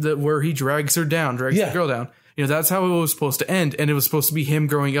 The where he drags the girl down. That's how it was supposed to end. And it was supposed to be him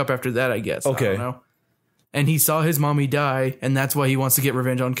growing up after that, I guess. Okay. I don't know. And he saw his mommy die, and that's why he wants to get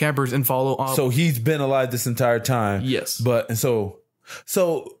revenge on campers and follow up. So he's been alive this entire time. Yes. But so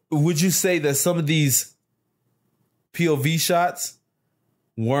would you say that some of these POV shots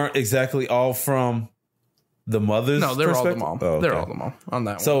weren't exactly all from the mother's No, they're all the mom. Oh, okay. They're all the mom on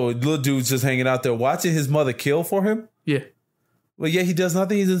that one. So little dude's just hanging out there watching his mother kill for him? Yeah. Well, yeah, he does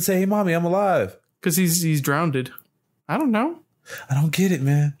nothing. He doesn't say, hey, mommy, I'm alive. Because he's drowned. I don't know. I don't get it,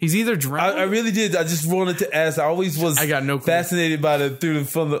 man. He's either drowned. I really did. I just wanted to ask. I always was fascinated by it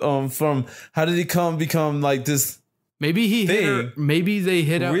from how did he become like this? Maybe he hit her. Maybe they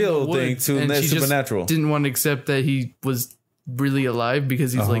hit out real in the woods thing to and she supernatural. Just didn't want to accept that he was really alive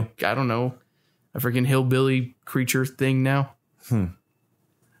because he's like, I don't know, a freaking hillbilly creature thing now.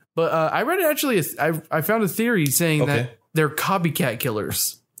 But I read it actually. I found a theory saying that they're copycat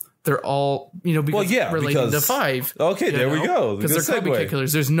killers. they're all, because related to 5. Okay, there we go. Because they're copycat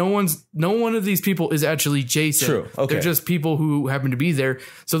killers. There's no one of these people is actually Jason. True. Okay. They're just people who happen to be there.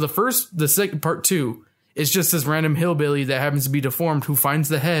 So the second part 2 is just this random hillbilly that happens to be deformed who finds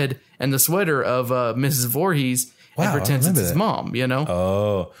the head and the sweater of Mrs. Voorhees and pretends it's his mom,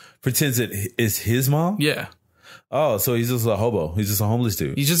 Oh, pretends it is his mom? Yeah. Oh, so he's just a hobo. He's just a homeless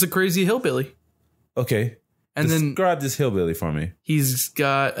dude. He's just a crazy hillbilly. Okay. And describe this hillbilly for me. He's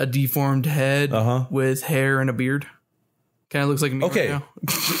got a deformed head with hair and a beard. Kind of looks like me right now.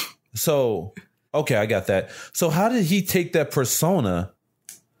 So, okay, I got that. So how did he take that persona?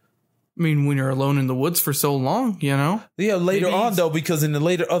 I mean, when you're alone in the woods for so long, Yeah, later on though, because in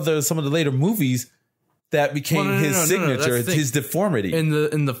some of the later movies, that became his signature. It's his deformity. In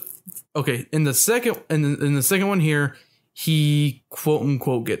the second one here, he quote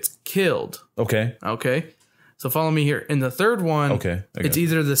unquote gets killed. Okay. So follow me here. In the third one, it's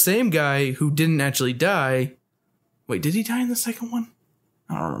either the same guy who didn't actually die. Wait, did he die in the second one?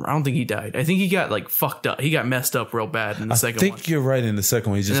 I don't remember. I don't think he died. I think he got like fucked up. He got messed up real bad in the second one. I think you're right. In the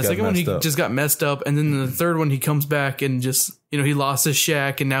second one, he just got messed up. And then in the third one, he comes back and just, he lost his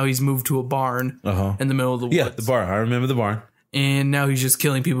shack and now he's moved to a barn in the middle of the woods. Yeah, the barn. I remember the barn. And now he's just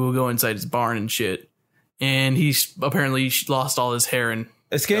killing people who go inside his barn and shit. And he's apparently lost all his hair and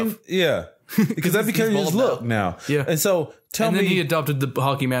stuff. Yeah. Because that became his look now. Yeah. And so then he adopted the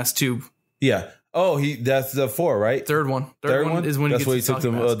hockey mask too. Yeah. Oh, that's the 4, right? Third one. Third one is when he gets he took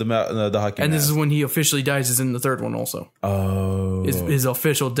the hockey mask. And this is when he officially dies, is in the third one also. Oh. His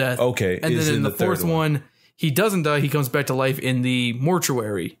official death. Okay. And then in the fourth one, he doesn't die. He comes back to life in the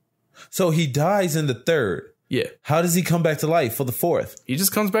mortuary. So he dies in the third. Yeah. How does he come back to life for the fourth? He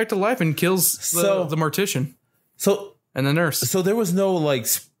just comes back to life and kills the mortician. And the nurse. So there was no like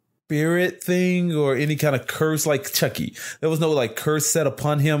spirit thing or any kind of curse like Chucky. There was no like curse set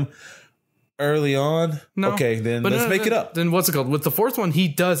upon him early on. No. Okay, then let's make it up. Then what's it called? With the fourth one, he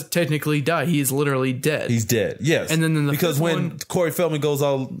does technically die. He is literally dead. He's dead. Yes. And then in the because when Corey Feldman goes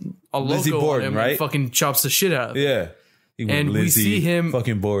all Lizzie Bourden, right? Fucking chops the shit out of him. Yeah. And we see him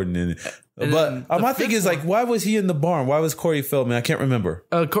fucking Bourden in it. But my thing is like, why was he in the barn? Why was Corey Feldman? I can't remember.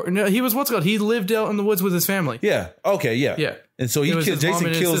 No, he was he lived out in the woods with his family. Yeah. Okay. Yeah. Yeah. And so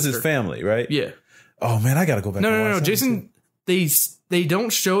Jason kills his family, right? Yeah. Oh man, I gotta go back. No. Jason, they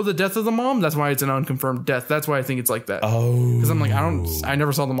don't show the death of the mom. That's why it's an unconfirmed death. That's why I think it's like that. Oh. Because I'm like, I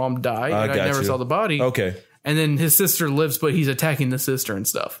never saw the mom die. And I never saw the body. Okay. And then his sister lives, but he's attacking the sister and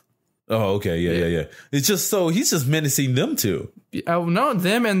stuff. Oh, okay. Yeah. It's just he's just menacing them too. No,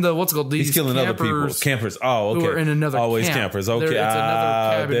 them and these he's killing other people. Campers. Oh, okay. Who are in another Always camp. Campers. Okay. It's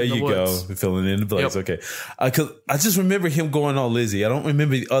another cabin there in the you woods. go. Filling in the blanks. Yep. Okay. Because I just remember him going on Lizzie. I don't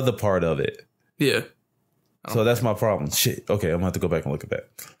remember the other part of it. Yeah. So that's my problem. Shit. Okay. I'm going to have to go back and look at that.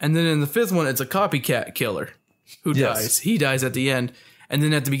 And then in the fifth one, it's a copycat killer who dies. He dies at the end. And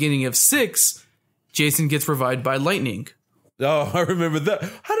then at the beginning of 6, Jason gets revived by lightning. Oh, I remember that.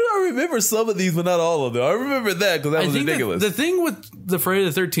 How do I remember some of these, but not all of them? I remember that because that was ridiculous. The thing with the Friday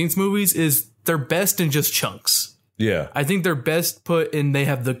the 13th movies is they're best in just chunks. Yeah. I think they're best put in, they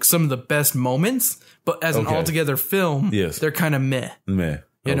have some of the best moments, but as an altogether film, they're kind of meh.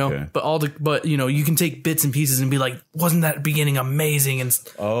 You know, but you can take bits and pieces and be like, wasn't that beginning amazing? And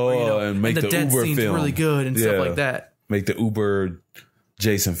and make the death Uber scene's film really good and stuff like that. Make the Uber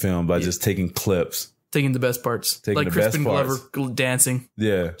Jason film by just taking clips. Taking the best parts. Like Crispin Glover dancing.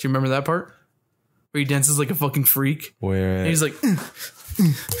 Yeah. Do you remember that part? Where he dances like a fucking freak. Where? And he's like...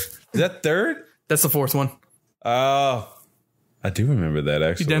 Is that third? That's the fourth one. Oh. I do remember that,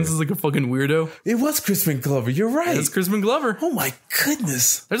 actually. He dances like a fucking weirdo. It was Crispin Glover. You're right. It's Crispin Glover. Oh my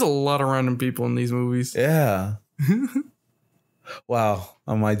goodness. There's a lot of random people in these movies. Yeah. Wow.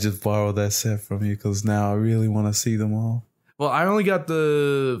 I might just borrow that set from you because now I really want to see them all. Well, I only got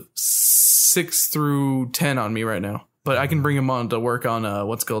the 6 through 10 on me right now, but I can bring them on to work on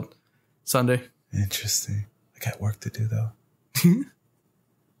what's called Sunday. Interesting. I got work to do though.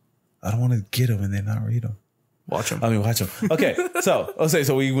 I don't want to get them and then not read them. Watch them. Okay,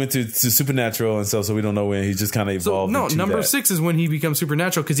 so we went to Supernatural and so we don't know when he just kind of evolved. So, number 6 is when he becomes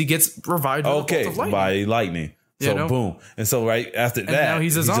supernatural because he gets revived. By lightning. So boom, and so right after that, now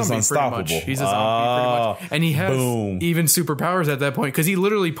he's a zombie. Just unstoppable. Pretty much. He's a zombie, pretty much, and he has even superpowers at that point because he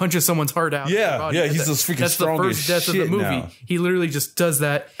literally punches someone's heart out. Yeah, he's just freaking strong. That's the first death of the movie. Now. He literally just does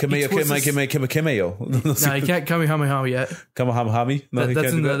that. Cameo. No, he can't Kamehameha yet. Kamehameha? No,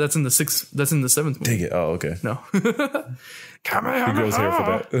 that's in the 6th. That's in the 7th movie. Take it. Oh, okay. No. Kamehameha. He grows hair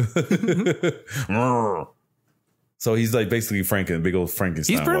for that. So he's like basically big old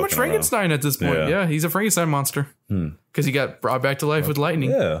Frankenstein. He's pretty much Frankenstein at this point. Yeah, he's a Frankenstein monster. Because he got brought back to life with lightning.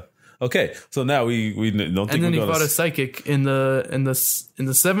 Yeah. Okay, so now we don't think and then we're he fought a psychic in the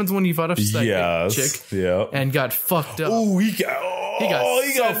seventh one. He fought a psychic chick, and got fucked up. Oh, he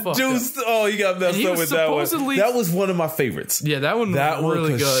got juiced. Oh, he got messed up with that one. That was one of my favorites. Yeah, that one was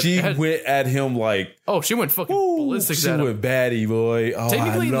really good. She went at him like, she went fucking ballistic. She went baddie, boy. Oh,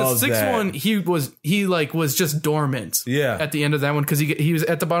 technically, in the sixth one, he was just dormant. Yeah, at the end of that one because he was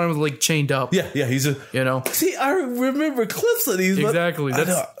at the bottom of the lake chained up. Yeah, he's just See, I remember clips of these. Exactly. I'm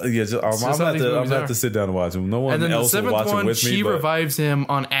gonna have to sit down and watch them. No one else will watch them with me. She revives him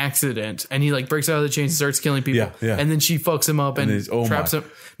on accident, and he breaks out of the chains and starts killing people. Yeah. And then she fucks him up and traps him.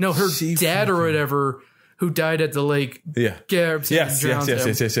 No, her dad or whatever who died at the lake. Yeah. Grabs him and drowns him.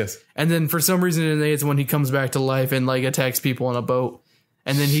 Yes. And then for some reason in the eighth one, he comes back to life and attacks people on a boat.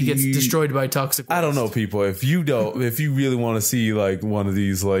 And then he gets destroyed by toxic waste. I don't know, people. If you really want to see one of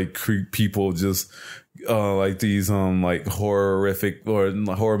these creep people just these horrific or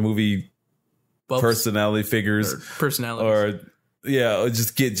horror movie personality figures or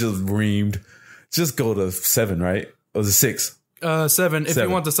just get reamed, just go to 7, right? Or the 6? 7 if you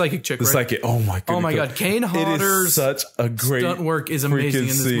want the psychic chick, the right? psychic. Oh my god! Oh my god! Kane Hodder's such a great stunt work is amazing in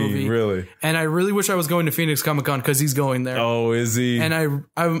this movie. Really, and I really wish I was going to Phoenix Comic Con because he's going there. Oh, is he? And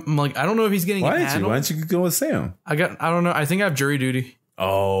I'm like, I don't know if he's getting. Why don't you go with Sam? I don't know. I think I have jury duty.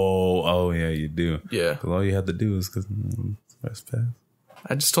 Oh yeah, you do. Yeah, because all you have to do is press pass.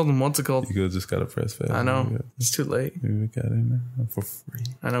 I just told him what's it called. You just gotta press pass. I know it's too late. We got in there for free.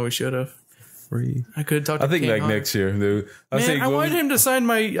 I know we should have. Free. I could talk to I think Kane next year, dude. I wanted him to sign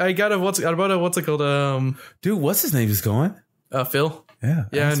what's it called? Dude, what's his name is going? Phil. Yeah.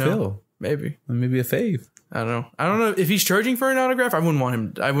 I know. Phil. Maybe a fave. I don't know if he's charging for an autograph. I wouldn't want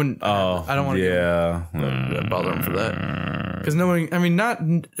him. I wouldn't. I don't want to bother him for that. Because no one.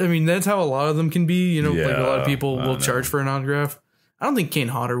 That's how a lot of them can be. A lot of people will charge for an autograph. I don't think Kane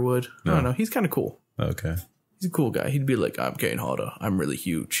Hodder would. No. I don't know. He's kind of cool. Okay. He's a cool guy. He'd be like, I'm Kane Hodder. I'm really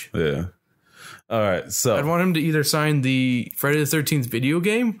huge. Yeah. All right, so I'd want him to either sign the Friday the 13th video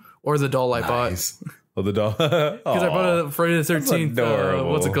game or the doll I bought. Oh, the doll. Because I bought a Friday the 13th.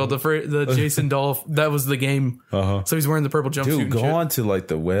 What's it called? The Jason doll. That was the game. So he's wearing the purple jumpsuit. Dude, go on to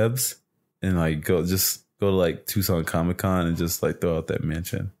the webs and go to Tucson Comic Con and just throw out that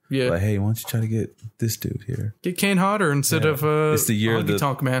mention. Yeah. Hey, why don't you try to get this dude here? Get Kane Hodder instead of it's the year of the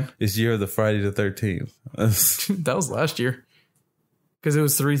Tonk Man. It's year of the Friday the 13th. That was last year. Because it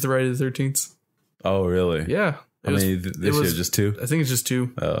was 3 Friday the 13th. Oh, really? Yeah. This year just 2? I think it's just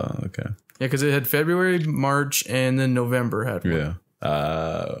 2. Oh, okay. Yeah, because it had February, March, and then November had one.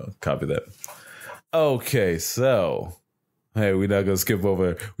 Yeah. Copy that. Okay, so hey, we're not gonna skip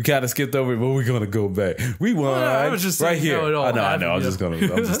over. We kind of skipped over, but we're gonna go back. Rewind. I was just right here. I know. I'm just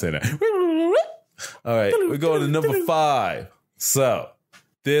saying that. All right, we're going to number 5. So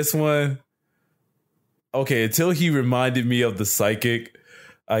this one. Okay, until he reminded me of the psychic,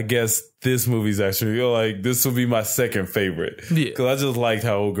 I guess this movie's actually this will be my second favorite. Yeah. Because I just liked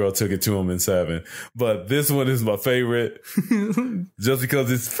how old girl took it to him in 7. But this one is my favorite just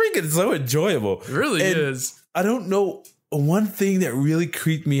because it's freaking so enjoyable. It really is. I don't know. One thing that really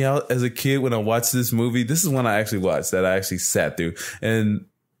creeped me out as a kid when I watched this movie, this is one I actually watched that I actually sat through. And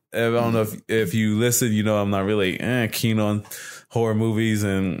I don't know if you listen, I'm not really keen on horror movies,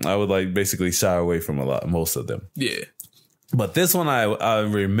 and I would basically shy away from most of them. Yeah. But this one I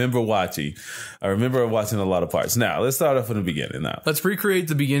remember watching. I remember watching a lot of parts. Now, let's start off from the beginning now. Let's recreate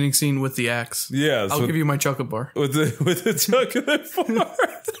the beginning scene with the axe. Yeah. I'll give you my chocolate bar. With the chocolate bar.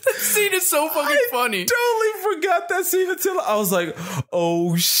 That scene is so fucking funny. Totally forgot that scene until I was like,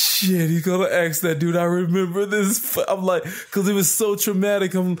 oh shit, he's gonna ask that dude. I remember this. I'm like, because it was so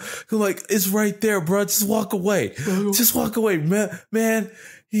traumatic. I'm like, it's right there, bro. Just walk away. Just walk away, man.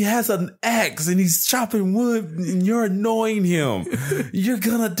 He has an axe and he's chopping wood and you're annoying him. You're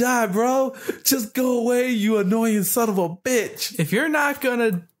gonna die, bro. Just go away, you annoying son of a bitch. If you're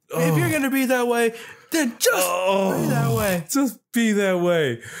gonna be that way, then just be that way. Just be that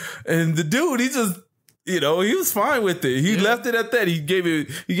way. And the dude, he just, he was fine with it. He left it at that. He gave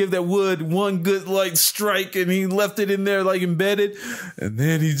that wood one good strike and he left it in there embedded. And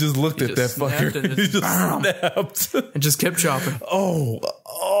then he just looked at that fucker. He just snapped. And just kept chopping.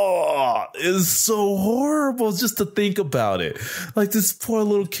 It's so horrible just to think about it. This poor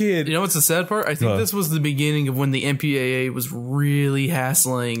little kid. You know what's the sad part? I think this was the beginning of when the MPAA was really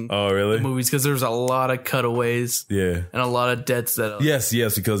hassling the movies because there was a lot of cutaways. Yeah. And a lot of deaths that. Yes,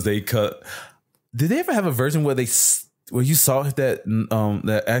 because they cut. Did they ever have a version where you saw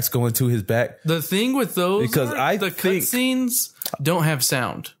that axe go into his back? The thing with those because the cut scenes don't have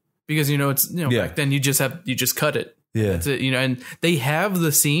sound because it's back then you just cut it. Yeah. That's it, and they have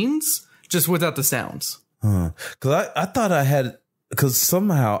the scenes just without the sounds. Because I thought I had, because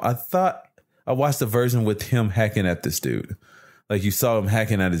somehow I thought I watched the version with him hacking at this dude. Like you saw him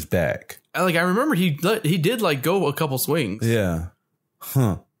hacking at his back. I remember he did like go a couple swings. Yeah.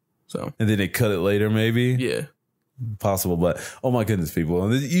 Huh. So. And then they cut it later, maybe. Yeah. Possible, but oh my goodness, people.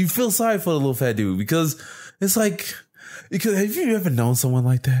 And you feel sorry for the little fat dude because it's like, because have you ever known someone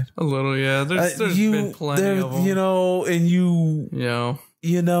like that? A little, yeah. There's been plenty of them. And you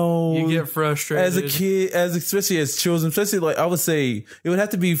get frustrated as a kid, especially as children, especially like I would say it would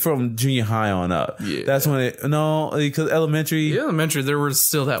have to be from junior high on up. Yeah. That's when because elementary, there was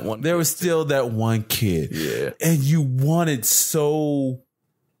still that one. There was still that one kid. Yeah. And you wanted so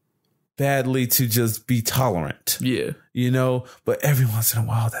badly to just be tolerant. Yeah. But every once in a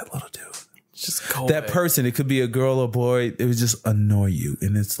while, that little dude. Just go that back. Person, it could be a girl or boy, it would just annoy you.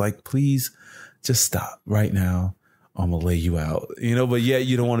 And it's like, please just stop right now. I'm going to lay you out, but yet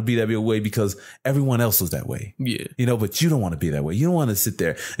you don't want to be that way because everyone else was that way. Yeah. But you don't want to be that way. You don't want to sit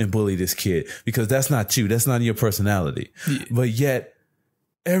there and bully this kid because that's not you. That's not your personality. Yeah. But yet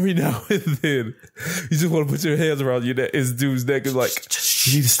every now and then you just want to put your hands around your neck. His dude's neck is like,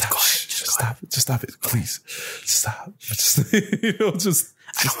 you need to stop. Just stop it, please. Just stop.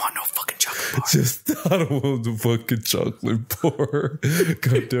 I don't want no fucking chocolate bar. I don't want the fucking chocolate bar.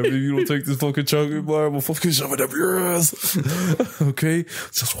 God damn it, you don't take this fucking chocolate bar, I'm gonna fucking shove it up your ass. Okay?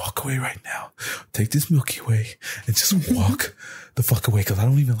 Just walk away right now. Take this Milky Way and just walk the fuck away because I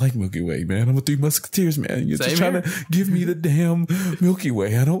don't even like Milky Way, man. I'm a Three Musketeers, man. You're just trying to give me the damn Milky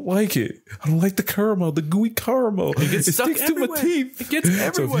Way. I don't like it. I don't like the caramel, the gooey caramel. It sticks to my teeth. It gets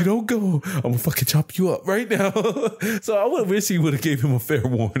everywhere. So if you don't go, I'm gonna fucking chop you up right now. So I would wish he would have gave him a fair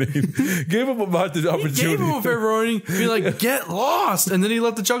warning. Gave him about the opportunity. He gave him a fair warning. Be like, get lost. And then he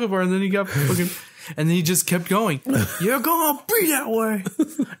left the chocolate bar and then he got fucking... And then he just kept going. You're gonna be that way.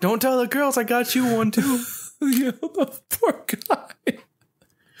 Don't tell the girls I got you one too. Yeah, the poor guy.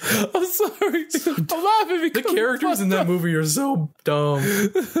 I'm sorry. I'm laughing because the characters in that movie are so dumb.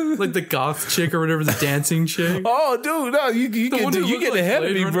 Like the goth chick or whatever, the dancing chick. Oh, dude, no, you get ahead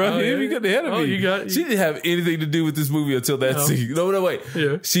of me, bro. You get ahead of me. She didn't have anything to do with this movie until that scene. No, wait.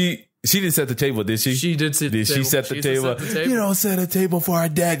 Yeah. She didn't set the table, did she? She did set the table. She set the table. You don't set a table for a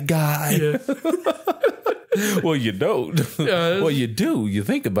dead guy. Yeah. Well, you don't. Well, you do. You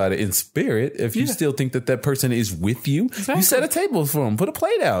think about it in spirit. If you still think that person is with you, you set a table for him. Put a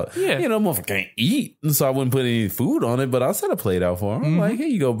plate out. Yeah. Motherfucker can't eat, so I wouldn't put any food on it, but I'll set a plate out for him. I'm like, here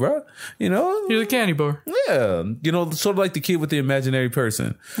you go, bro. Here's a candy bar. Yeah. Sort of like the kid with the imaginary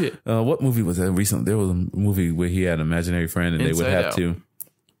person. Yeah. What movie was that recently? There was a movie where he had an imaginary friend and they would have to.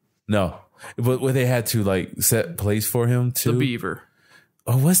 No. But where they had to like set place for him too. The Beaver.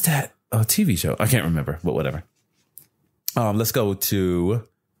 Oh, what's that? A TV show. I can't remember, but whatever. Let's go to.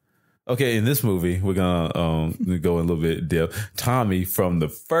 Okay, in this movie, we're gonna go a little bit deep. Tommy from the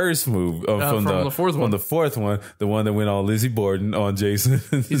first movie, from the fourth one, the one that went on Lizzie Bourden on Jason.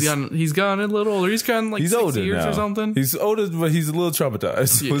 He's gotten a little older. He's gotten like 6 years or something. He's older, but he's a little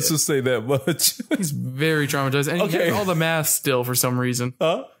traumatized. Yeah. Let's just say that much. He's very traumatized, and he has all the masks still for some reason.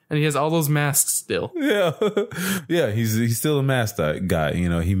 Huh? And he has all those masks still. Yeah. Yeah, he's still a mask guy.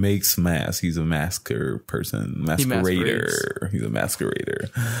 He makes masks. He's a masker person. Masquerader. He's a masquerader.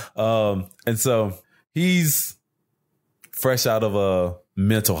 And so he's fresh out of a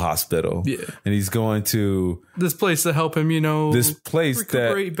mental hospital. Yeah. And he's going to this place to help him, this place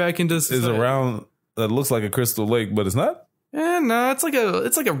recuperate back into society. Is around that looks like a crystal lake, but it's not. No, it's like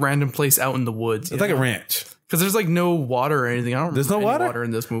a random place out in the woods. It's like a ranch. Because there's like no water or anything. There's no water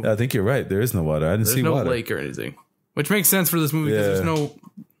in this movie. I think you're right. There is no water. I didn't see water. There's no lake or anything, which makes sense for this movie because there's no.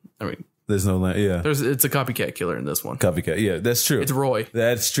 There's no land. Yeah, it's a copycat killer in this one. Copycat. Yeah, that's true. It's Roy.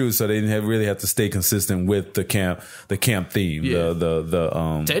 That's true. So they didn't really have to stay consistent with the camp theme. Yeah.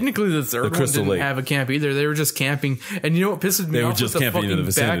 Technically, the third one didn't have a camp either. They were just camping. And you know what pisses me off? They were just camping in the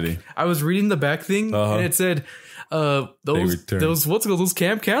vicinity. I was reading the back thing and it said. Those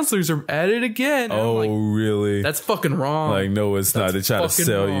camp counselors are at it again. Oh, like, really? That's fucking wrong. Like, no, it's not. They try to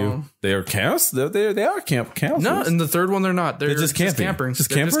sell you. They are camps. They are camp counselors. No, in the third one they're not. They're just camping. Just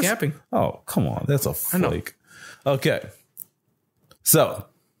camping. Oh, come on, that's a flake. Okay, so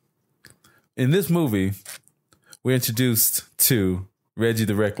in this movie, we're introduced to Reggie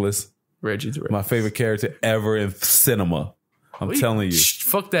the Reckless. My favorite character ever in cinema. I'm telling you.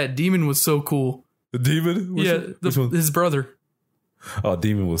 Fuck, that demon was so cool. The demon? His brother. Oh,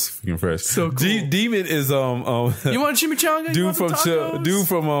 Demon was freaking fresh. So cool. Demon is You want chimichanga? Dude from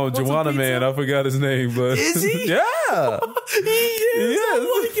Juwanna Man. I forgot his name, but is he? Yeah. He is. Yes.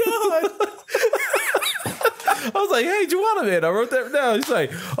 Oh my god. I was like, hey, Juwanna Man, I wrote that down. He's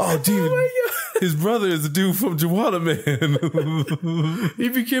like, oh, dude, his brother is the dude from Juwanna Man. He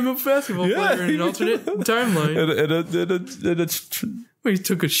became a basketball player in an alternate timeline. He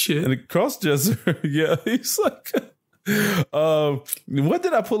took a shit. And a cross-dresser. Yeah, he's like, what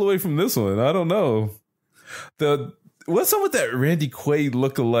did I pull away from this one? I don't know. What's up with that Randy Quaid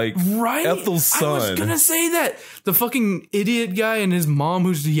lookalike? Right? Ethel's son. I was gonna say that. The fucking idiot guy and his mom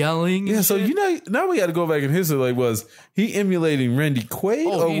who's yelling. Yeah, so now we got to go back in history. Like, was he emulating Randy Quaid,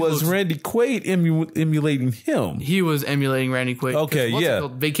 or was Randy Quaid emulating him? He was emulating Randy Quaid. Okay, yeah.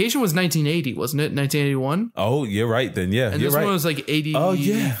 Vacation was 1980, wasn't it? 1981. Oh, you're right then. Yeah, and you're this right. one was like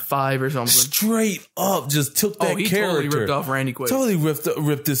 85 or something. Straight up, just took that he character. Totally ripped off Randy Quaid. Totally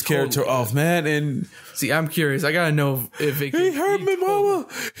ripped this character off, man. And see, I'm curious. I gotta know if he hurt me, mama.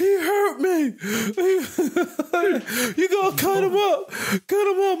 He hurt me. You gonna cut him up? Cut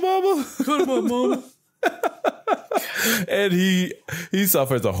him up, mama. Cut him up, mama. And he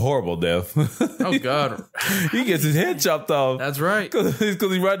suffers a horrible death. Oh God! He gets his head chopped off. That's right. Because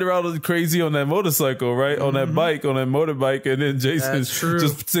he's riding around crazy on that motorcycle, right? On that bike, on that motorbike, and then Jason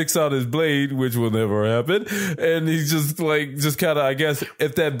just sticks out his blade, which will never happen. And he's just kind of, I guess,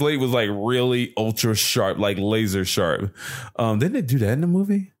 if that blade was like really ultra sharp, like laser sharp. Didn't they do that in the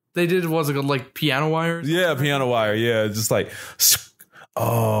movie? They did. Was it like piano wires? Yeah, piano wire. Yeah, just like,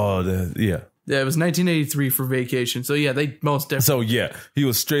 yeah. Yeah, it was 1983 for Vacation. So yeah, they most definitely. So yeah, he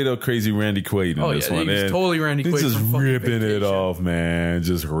was straight up crazy Randy Quaid in this one. He was totally Randy Quaid. He's just ripping it off, man.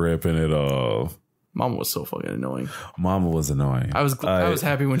 Just ripping it off. Mama was so fucking annoying. Mama was annoying. I was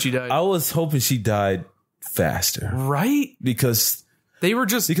happy when she died. I was hoping she died faster. Right? Because they were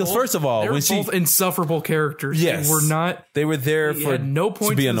just first of all, they were both insufferable characters. Yes, they were there for had no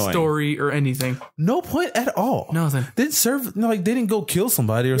point to be in the story or anything. No point at all. Nothing. They didn't go kill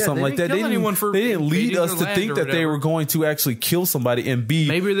somebody or something like that. They didn't lead us to think that they were going to actually kill somebody and be.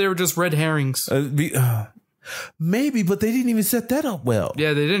 Maybe they were just red herrings. Maybe, but they didn't even set that up well.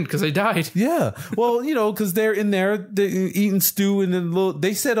 Yeah, they didn't because they died. Yeah, well, because they're in there, they're eating stew, and then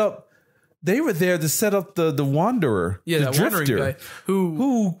they set up. They were there to set up the Wanderer, the Drifter, guy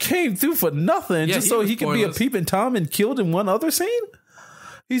who came through for nothing just so he could be a peeping Tom and killed in one other scene.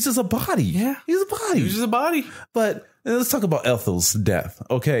 He's just a body. Yeah, he's a body. He's just a body. But let's talk about Ethel's death.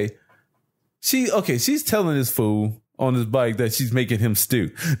 Okay, she's telling this fool on his bike that she's making him stew.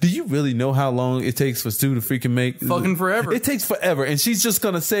 Do you really know how long it takes for stew to freaking make? Fucking forever. It takes forever, and she's just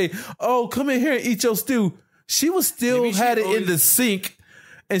gonna say, "Oh, come in here and eat your stew." She was still had it in the sink.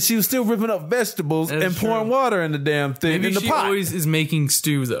 And she was still ripping up vegetables and pouring water in the damn thing in the pot. Maybe she always is making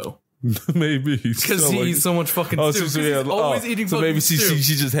stew, though. Maybe. Because he eats so much fucking stew. He's always eating so maybe she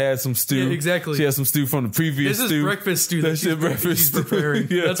just had some stew. Yeah, exactly. She had some stew from the previous stew. This is breakfast stew that she's preparing.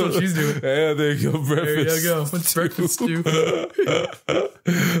 Yeah. That's what she's doing. Yeah, there you go. Breakfast. There you go. It's breakfast stew.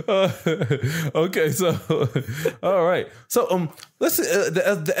 Okay, so all right. So let's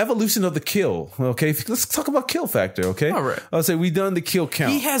the evolution of the kill. Okay, let's talk about kill factor. Okay, all right. I'll say we done the kill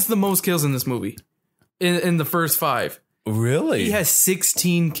count. He has the most kills in this movie. In the first 5. Really? He has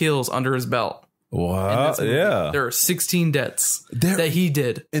 16 kills under his belt. Wow. Yeah. There are 16 deaths that he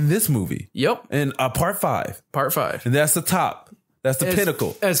did. In this movie. Yep. In part 5. Part 5. And that's the top. That's the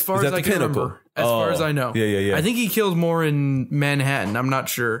pinnacle. As far as I can remember. As far as I know. Yeah. I think he killed more in Manhattan. I'm not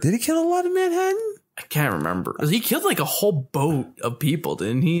sure. Did he kill a lot in Manhattan? I can't remember. He killed like a whole boat of people,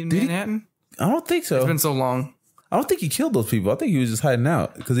 didn't he, in Manhattan? I don't think so. It's been so long. I don't think he killed those people. I think he was just hiding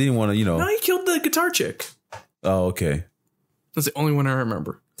out because he didn't want to, No, he killed the guitar chick. Oh, okay. That's the only one I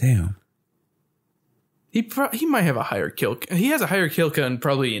remember. Damn. He might have a higher kill. He has a higher kill count and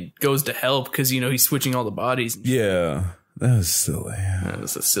probably goes to hell because, he's switching all the bodies. Yeah. That was silly. That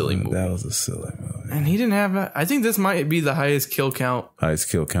was a silly movie. That was a silly movie. And he didn't have I think this might be the highest kill count. Highest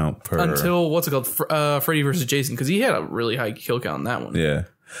kill count per. Until, what's it called? Freddy vs. Jason, because he had a really high kill count in that one. Yeah.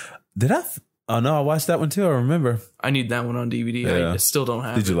 Did I? Oh, no, I watched that one too. I remember. I need that one on DVD. Yeah. I still don't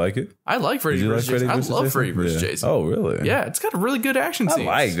have it. Did you like it? I like Freddy vs. Jason. I love Freddy vs. Jason. Oh, really? Yeah, it's got a really good action scene.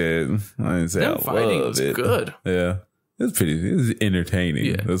 I liked it. I didn't say I loved it. Good. Yeah. It was entertaining.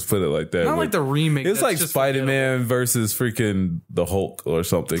 Yeah. Let's put it like that. Not like the remake. It's like Spider-Man versus freaking the Hulk or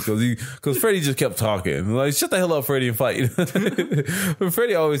something. Because Freddy just kept talking. Like, shut the hell up, Freddy, and fight. But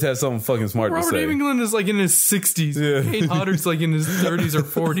Freddy always has something fucking smart to say. Robert Englund is like in his 60s. Yeah. Kate Hodder's like in his 30s or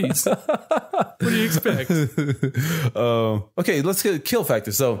 40s. What do you expect? Okay, let's get kill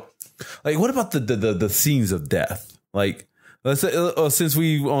factor. So, like, what about the scenes of death? Like, let's say, since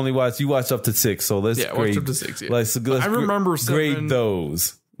we only you watched up to 6, so let's grade up to 6. Yeah. Let's I remember 7. Grade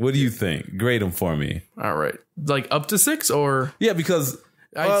those. What do you think? Grade them for me. All right, like up to 6 or yeah, because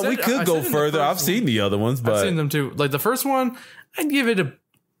We could go further. I've seen the other ones, but I've seen them too. Like the first one, I'd give it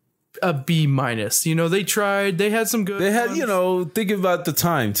a B minus. You know, they tried. They had some good. They had, ones. you know, think about the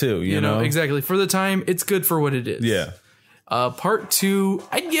time too. You know, exactly for the time. It's good for what it is. Yeah. Part 2,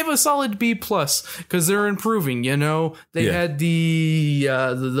 I'd give a solid B plus because they're improving. You know, they had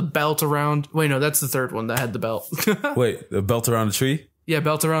the belt around. Wait, no, that's the third one that had the belt. Wait, the belt around the tree? Yeah,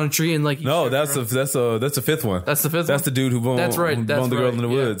 belt around a tree and like no, that's the fifth one. That's the fifth. That's the dude who boned, that's right. That's boned the girl in the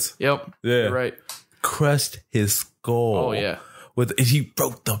woods. Yep. Yeah. You're right. Crushed his skull. Oh yeah. He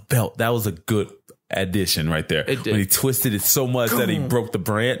broke the belt. That was a good addition right there. It did. When he twisted it so much that he broke the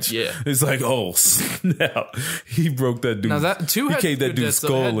branch. Yeah. It's like, oh snap. He broke that dude. Now that two he had caved that dude's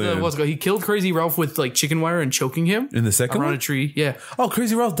skull in. He killed Crazy Ralph with like chicken wire and choking him in the second around one? a tree. Yeah. Oh,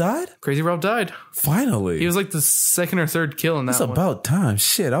 Crazy Ralph died? Crazy Ralph died. Finally. He was like the second or third kill in that one. It's about time.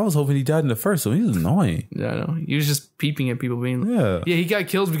 Shit, I was hoping he died in the first one. He was annoying. Yeah, I know. He was just peeping at people being Yeah, he got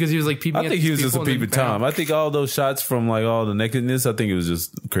killed because he was like peeping at I think he was just a peeping Tom. I think all those shots from like all the nakedness, I think it was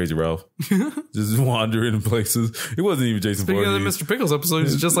just Crazy Ralph. Just wandering in places. It wasn't even Jason Speaking Voorhees. of the Mr. Pickles episode,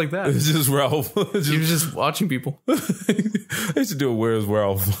 it's just like that. It's just Ralph. He was just watching people. They should do a Where's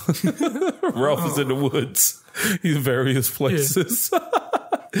Ralph? Ralph is in the woods. He's in various places. All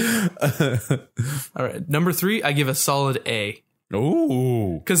right. Number 3, I give a solid A.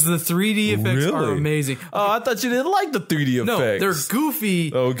 Ooh. Because the 3D effects are amazing. Oh, I thought you didn't like the 3D effects. No, they're goofy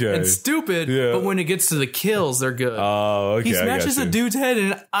and stupid, but when it gets to the kills, they're good. Oh, okay. He smashes a dude's head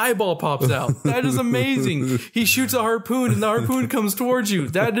and an eyeball pops out. That is amazing. He shoots a harpoon and the harpoon comes towards you.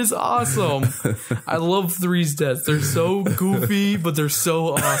 That is awesome. I love Three's deaths. They're so goofy, but they're so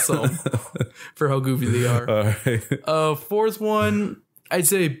awesome for how goofy they are. All right. Fourth one, I'd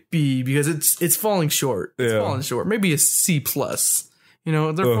say B because it's falling short. It's falling short. Maybe a C plus. You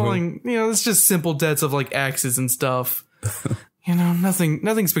know, they're falling. You know, it's just simple deaths of like axes and stuff. You know,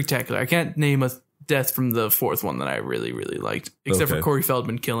 nothing spectacular. I can't name a death from the fourth one that I really liked, except for Corey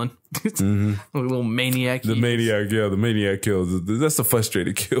Feldman killing. Like a little maniac. The maniac kills. That's a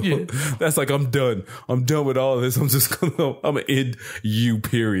frustrated kill. Yeah. That's like, I'm done with all of this. I'm gonna end you,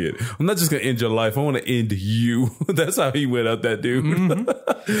 period. I'm not just gonna end your life. I want to end you. That's how he went out, that dude.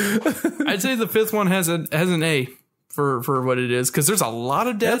 I'd say the fifth one has an A for what it is, because there's a lot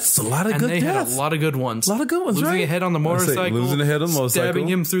of deaths. That's a lot of good deaths. Had a lot of good ones. Losing a head on the motorcycle. Losing a head on the motorcycle. Stabbing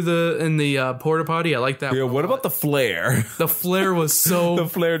him through the porta potty. I like that one. Yeah, what about the flare? The flare was so... The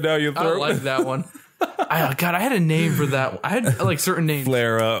flare down your throat. I like that one. I had a name for that. I had like certain names.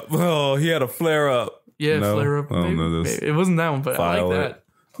 Flare up. Oh, he had a flare up. Yeah, no, flare up. Maybe. It wasn't that one, but I like that.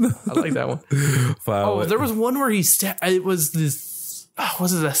 I like that one. There was one where he stabbed... It was this...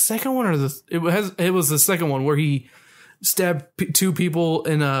 was it the second one or the... It was the second one where he stabbed two people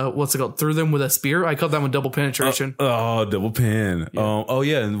in what's it called? Through them with a spear. I called that one double penetration. Double pen. Yeah.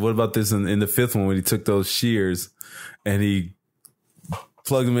 And what about this in the fifth one when he took those shears and he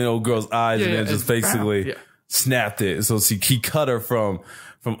plugged them in old girl's eyes and then just basically snapped it. So he cut her from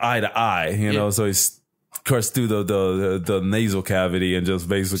eye to eye, you know, so he crushed through the nasal cavity and just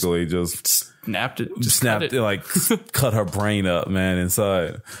basically just snapped it. Snapped it, like cut her brain up, man,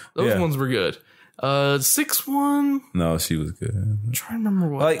 inside. Those ones were good. Sixth one. No, she was good. I'm trying to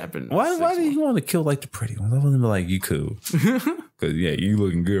remember what happened. Why do you want to kill like the pretty ones? I wouldn't be like, you cool. Cause you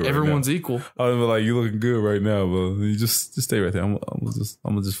looking good. Everyone's right now. Equal. I would be like, you looking good right now, but you just stay right there. I'm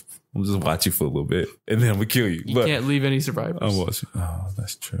gonna just watch you for a little bit, and then I'm gonna kill you. You can't leave any survivors. I'm watching. Oh,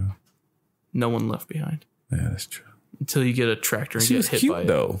 that's true. No one left behind. Yeah, that's true. Until you get a tractor and she get was hit cute, by it.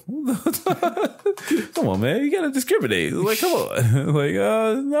 Though. Come on, man. You gotta discriminate. Like, come on. Like,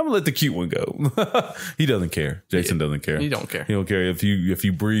 I'm gonna let the cute one go. He doesn't care. Jason doesn't care. He don't care. He don't care if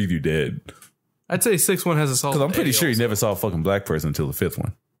you breathe, you dead. I'd say sixth one has a solid. Because I'm pretty sure he never saw a fucking black person until the fifth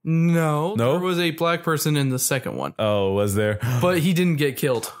one. No, there was a black person in the second one. Oh, was there? But he didn't get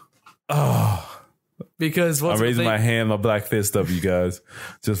killed. Oh. Because I'm raising my hand, my black fist up, you guys.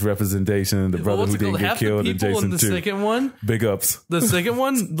 Just representation. The brother who didn't get killed, and Jason too. The second one, big ups. The second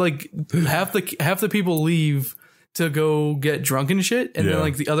one, like half the people leave to go get drunk and shit, and then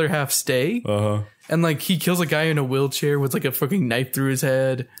like the other half stay. And like he kills a guy in a wheelchair with like a fucking knife through his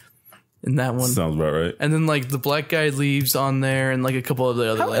head. In that one, sounds about right. And then like the black guy leaves on there, and like a couple of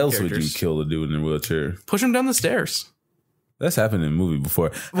the other. How else would you kill a dude in a wheelchair? Push him down the stairs. That's happened in a movie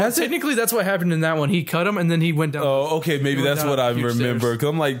before. Well, technically, that's what happened in that one. He cut him and then he went down. Oh, okay. Maybe that's what I remember. Cause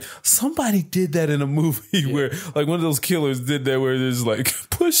I'm like, somebody did that in a movie where like one of those killers did that where there's like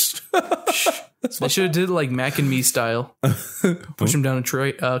push. They should have did it like Mac and Me style. Push him down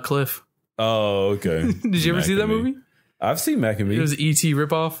a cliff. Oh, okay. Did you ever see that movie? I've seen Mac and Me. It was E.T.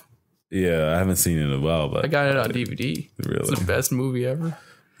 ripoff. Yeah, I haven't seen it in a while, but I got it on DVD. Really? It's the best movie ever.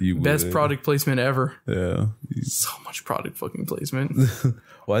 You Best would. product placement ever. Yeah. So much product fucking placement.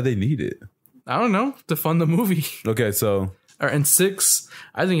 Why they need it? I don't know, to fund the movie. Okay, so And 6,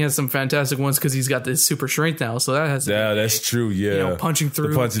 I think has some fantastic ones because he's got this super strength now. So that has that's true. Yeah, you know, punching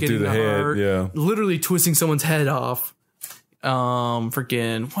through, getting the head. heart, Yeah, literally twisting someone's head off.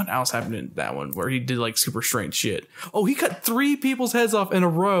 Freaking what else happened in that one where he did like super strength shit? Oh, he cut 3 people's heads off in a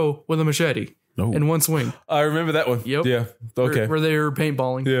row with a machete in one swing. I remember that one. Yep. Yeah. Okay. Where they were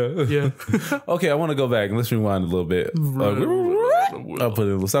paintballing. Yeah. Okay, I want to go back and let's rewind a little bit. I'll put in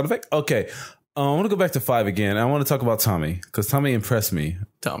a little sound effect. Okay. I want to go back to 5 again. I want to talk about Tommy because Tommy impressed me.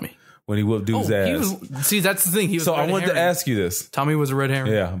 Tommy. When he whooped dude's ass. See, that's the thing. He was so I wanted to ask you this. Tommy was a red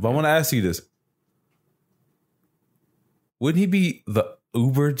herring. Yeah, but I want to ask you this. Wouldn't he be the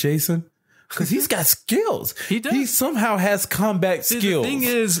Uber Jason? Because he's got skills. He does. He somehow has combat skills. The thing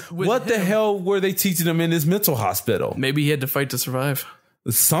is, what the hell were they teaching him in his mental hospital? Maybe he had to fight to survive.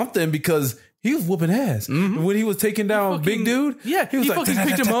 Something, because he was whooping ass. When he was taking down big dude. Yeah, he fucking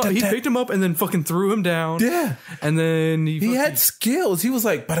picked him up. He picked him up and then fucking threw him down. Yeah. And then he had skills. He was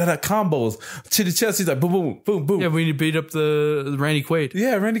like, combos to the chest. He's like, boom, boom, boom, boom. Yeah, when he beat up the Randy Quaid.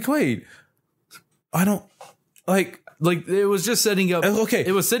 Yeah, Randy Quaid. I don't, like it was just setting up. Okay.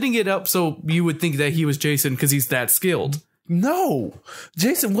 It was setting it up so you would think that he was Jason because he's that skilled. No,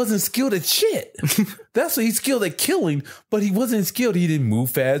 Jason wasn't skilled at shit. That's what he's skilled at killing, but he wasn't skilled. He didn't move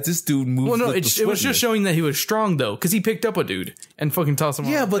fast. This dude moved. Well, no, it was just showing that he was strong though, because he picked up a dude and fucking tossed him.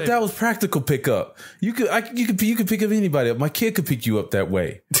 Yeah, but that was practical pickup. You could pick up anybody up. My kid could pick you up that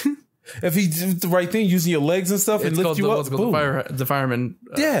way. If he did the right thing, using your legs and stuff, and lift you up, boom. The fireman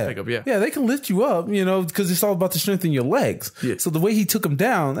pickup, yeah, they can lift you up, you know, because it's all about the strength in your legs. Yeah. So the way he took him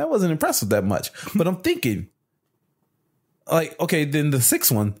down, that wasn't impressive that much. But I'm thinking, like, okay, then the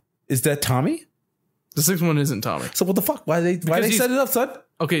 6th one, is that Tommy? The 6th one isn't Tommy. So what the fuck? Why they set it up, son?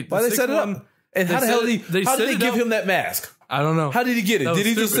 Okay, why they set it up? And how the hell did they give him that mask? I don't know. How did he get it? Did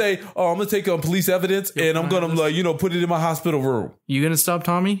he just say, "Oh, I'm gonna take police evidence and I'm gonna put it in my hospital room"? You gonna stop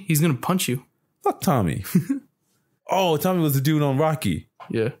Tommy? He's gonna punch you. Fuck Tommy. Oh, Tommy was the dude on Rocky.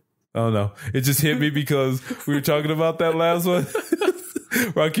 Yeah. Oh no, it just hit me because we were talking about that last one.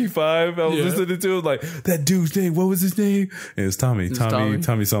 Rocky 5. I was listening to it like that dude's name. What was his name? And it's Tommy.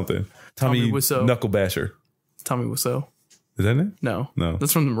 Tommy something. Tommy Knuckle Basher. Tommy Wiseau. Is that it? No.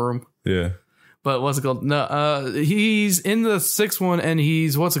 That's from The Room. Yeah. But what's it called? No, he's in the 6th one, and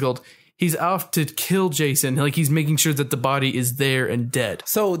he's he's off to kill Jason. Like he's making sure that the body is there and dead.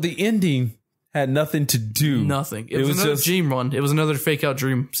 So the ending had nothing to do. Nothing. It was another dream run. It was another fake out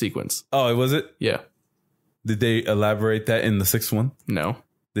dream sequence. Oh, was it? Yeah. Did they elaborate that in the 6th one? No.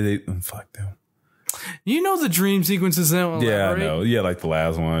 Did they? Fuck them. You know the dream sequences don't elaborate? Yeah, I know. Yeah, like the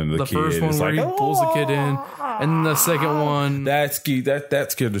last one. The kid, first one where he pulls the kid in. And the second one. That scared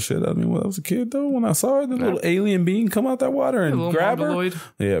the shit out of me when I was a kid, though. When I saw the little alien being come out that water and grab her.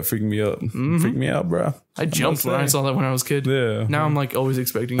 Yeah, it freaked me up. Freaked me out, bro. I jumped when I saw that when I was a kid. Yeah. Now I'm like always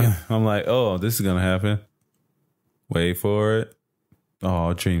expecting it. I'm like, oh, this is going to happen. Wait for it.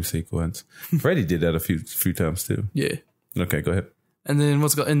 Oh, dream sequence. Freddy did that a few times, too. Yeah. Okay, go ahead. And then in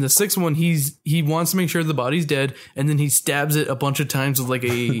the 6th one, he wants to make sure the body's dead, and then he stabs it a bunch of times with like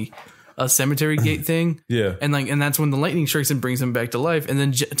a cemetery gate thing. Yeah. And that's when the lightning strikes and brings him back to life. And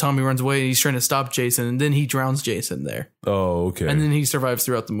then Tommy runs away and he's trying to stop Jason, and then he drowns Jason there. Oh, okay. And then he survives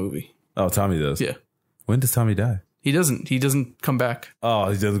throughout the movie. Oh, Tommy does. Yeah. When does Tommy die? He doesn't come back.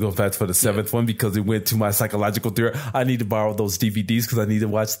 Oh, he doesn't go back for the 7th one because it went to my psychological theory. I need to borrow those DVDs because I need to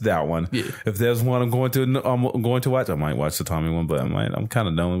watch that one. Yeah. If there's one I'm going to watch, I might watch the Tommy one, but I'm kind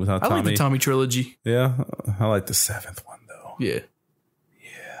of done with how Tommy. I like the Tommy trilogy. Yeah, I like the 7th one though. Yeah.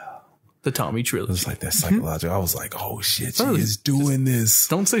 The Tommy trilogy. It's like that psychological. I was like, oh shit, she is doing this.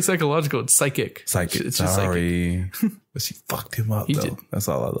 Don't say psychological. It's psychic. It's just psychic. But she fucked him up, though. That's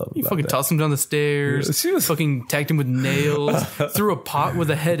all I love. You fucking tossed him down the stairs. Yeah, she was fucking tagged him with nails. Threw a pot with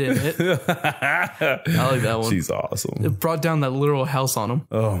a head in it. I like that one. She's awesome. It brought down that literal house on him.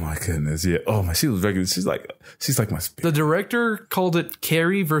 Oh my goodness. Yeah. Oh my. She was regular. She's like my spirit. The director called it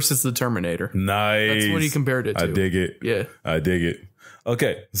Carrie versus the Terminator. Nice. That's what he compared it to. I dig it. Yeah. I dig it.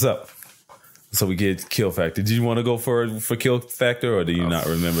 Okay. What's up? So we get kill factor. Did you want to go for kill factor, or do you not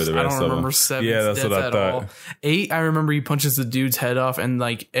remember the rest of them? I don't remember 7. Yeah, that's what I thought. All. 8, I remember he punches the dude's head off, and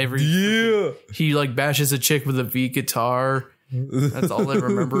like he like bashes a chick with a V guitar. That's all I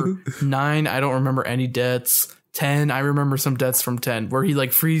remember. 9, I don't remember any deaths. 10, I remember some deaths from 10 where he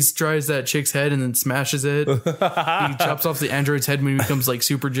like freeze dries that chick's head and then smashes it. He chops off the android's head when he becomes like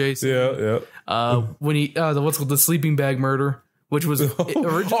Super Jason. Yeah. When he the sleeping bag murder. which was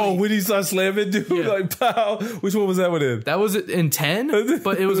originally. Oh, when he started slamming, dude, like pow. Which one was that one in? That was in 10,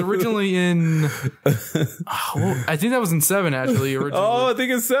 but it was originally in. I think that was in 7 actually. Originally. Oh, I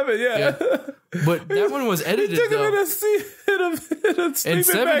think it's 7. Yeah. But that one was edited. Took him though. in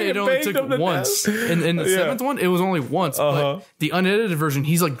 7, it only took once. In the 7th one, it was only once. But the unedited version,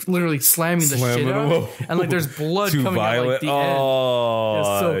 he's like literally slamming the shit out of it, and like there's blood coming out like the end. Oh, it's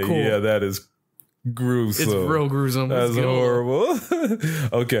so cool. Yeah, that is gruesome. It's real gruesome. That's horrible.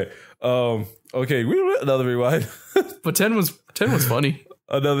 Okay. Okay. Another rewind. But 10 was funny.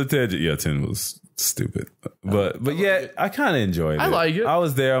 Another tangent. Yeah, 10 was stupid. But yeah, I kind of enjoyed it. I like it. I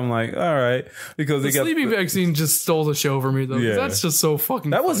was there. I'm like, all right. Because the sleeping bag scene just stole the show for me, though. Yeah. That's just so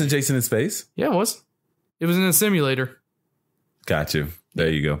fucking That funny. wasn't Jason in Space. Yeah, it was. It was in a simulator. Got you. There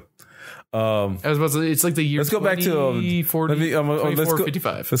you go. I was about to say, it's like the year. Let's go back to 40, 24,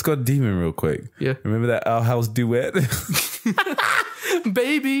 55. Let's go to Demon real quick. Yeah. Remember that Our House duet?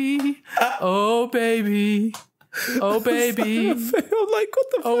 Baby. Oh, baby. Oh, baby. I'm like,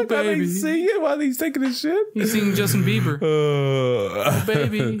 what the Oh, fuck are they baby. singing while he's taking his shit? He's singing Justin Bieber. Oh,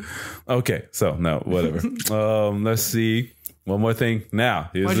 baby. Okay, so no, whatever. Let's see. One more thing. Now,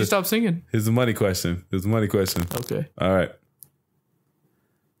 Why'd you stop singing? Here's the money question. Okay. All right.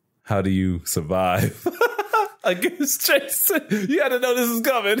 How do you survive against Jason? You got to know this is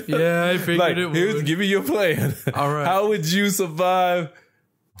coming. Yeah, I figured it would. Give me your plan. All right. How would you survive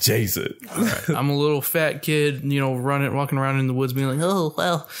Jason? All right. I'm a little fat kid, walking around in the woods being like, oh,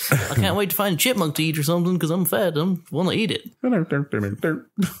 well, I can't wait to find a chipmunk to eat or something because I'm fat. I want to eat it. I'm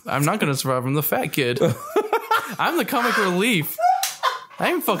not going to survive. I'm the fat kid. I'm the comic relief. I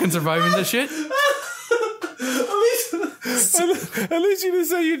ain't fucking surviving this shit. At least you didn't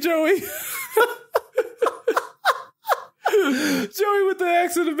say you Joey. Joey with the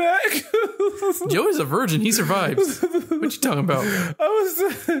axe in the back. Joey's a virgin. He survives. What you talking about?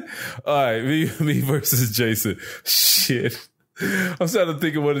 All right, me versus Jason. Shit. I'm starting to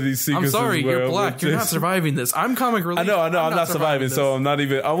think of one of these sequences. I'm sorry, where you're I'm black. with You're not Jason. surviving this. I'm comic relief. I know. I'm not surviving. this. So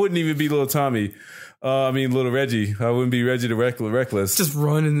I wouldn't even be little Tommy. Little Reggie. I wouldn't be Reggie the Reckless. Just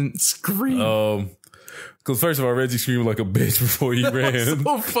run and scream. Because first of all, Reggie screamed like a bitch before he ran.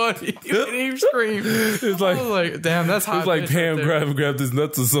 So funny. You didn't even scream. It's like, I was like, damn, that's hot. it was like Pam grabbed his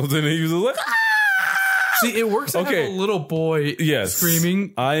nuts or something, and he was like, ah! See, it works to have a little boy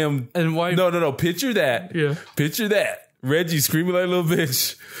screaming. I am. And why? No. Picture that. Yeah. Picture that. Reggie screaming like a little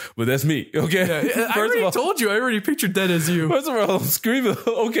bitch. But that's me. Okay. Yeah, I already told you. I already pictured that as you. First of all, I'm screaming.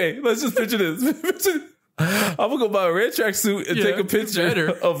 Okay, let's just picture this. I'm gonna go buy a red tracksuit and take a picture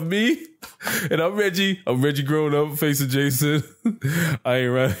of me. And I'm Reggie. Growing up facing Jason. I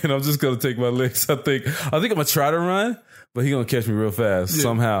ain't running. I'm just gonna take my legs. I think I'm gonna try to run, but he gonna catch me real fast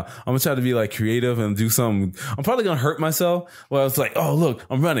somehow. I'm gonna try to be like creative and do something. I'm probably gonna hurt myself. Well, it's like, oh look,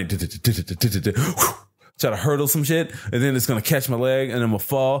 I'm running. Try to hurdle some shit, and then it's gonna catch my leg, and I'm gonna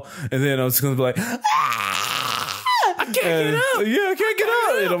fall, and then I'm just gonna be like, I can't get up. Yeah, I can't get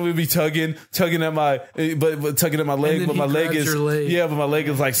up. And I'm gonna be tugging at my, but tugging at my leg, but my leg is, but my leg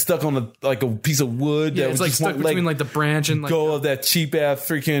is like stuck on a piece of wood. Yeah, that it's like stuck between like the branch and like go of that cheap ass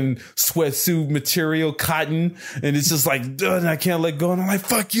freaking sweatsuit material, cotton, and it's just like, and I can't let go, and I'm like,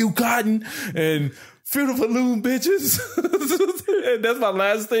 fuck you, cotton, and Fruit of Balloon, bitches. And that's my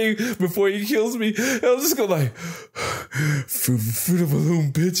last thing before he kills me. And I'm just going like, Fruit of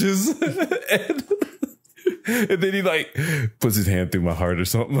Balloon, bitches. And then he like puts his hand through my heart or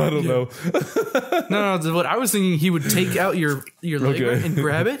something. I don't know. No. What I was thinking, he would take out your leg and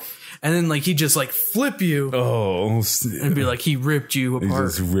grab it. And then like he just like flip you. Oh. And be like, he ripped you apart. He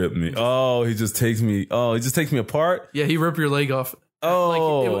just ripped me. Oh, he just takes me apart? Yeah, he ripped your leg off.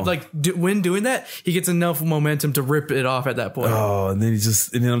 Oh, when doing that, he gets enough momentum to rip it off at that point. Oh, and then I'm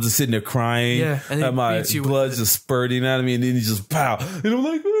just sitting there crying. Yeah, and then my blood's just spurting out of me, and then he just pow, and I'm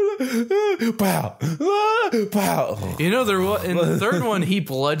like, pow, pow. In the third one, he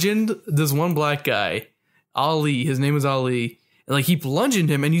bludgeoned this one black guy, Ali. His name was Ali. Like he bludgeoned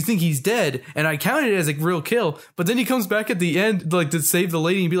him, and you think he's dead, and I counted it as a real kill. But then he comes back at the end, like to save the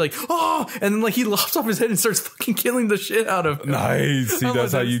lady, and be like, "Oh!" And then like he lops off his head and starts fucking killing the shit out of him. Nice. See,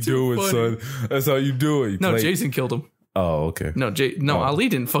 that's how you do it, son. That's how you do it. Jason killed him. Oh, okay. Ali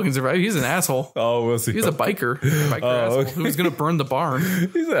didn't fucking survive. He's an asshole. Oh, we'll see. He's a biker asshole okay. who was gonna burn the barn.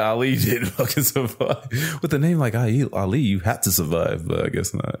 He said Ali didn't fucking survive. With a name like Ali, you have to survive, but I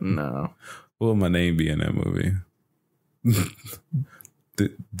guess not. No. What would my name be in that movie?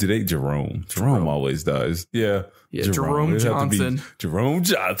 Jerome always does. Yeah. Yeah, Jerome Johnson. Jerome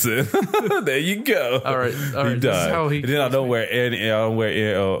Johnson. There you go. All right. He died. And then I don't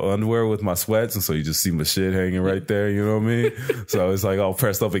wear underwear with my sweats, and so you just see my shit hanging right there. You know what I mean? So it's like all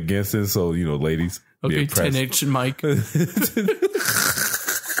pressed up against it. So ladies. Okay, 10-inch mic.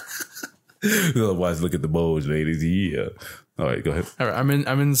 Otherwise, look at the bulge, ladies. Yeah. All right, go ahead. All right, I'm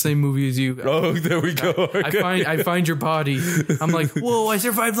in the same movie as you. Oh, there we go. Okay. I find your body. I'm like, whoa! I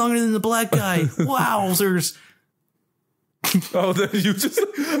survived longer than the black guy. Wowzers! Oh, then you just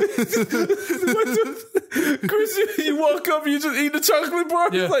Chris, you walk up, you just eat the chocolate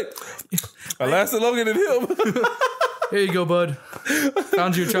bar. Yeah. Like, I lasted longer than him. Here you go, bud.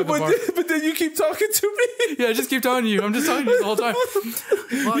 Found you a chocolate bar. But then you keep talking to me. Yeah, I just keep talking to you. I'm just talking to you the whole time.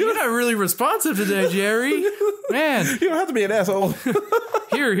 Well, you're not really responsive today, Jerry. Man, you don't have to be an asshole.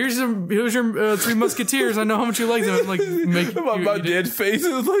 Here's your Three Musketeers. I know how much you like them. I'm like, my dead face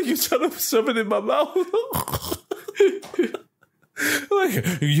is like you're trying to shove it in my mouth.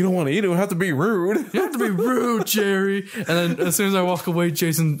 Like, you don't want to eat it. You don't have to be rude. You have to be rude, Jerry. And then as soon as I walk away,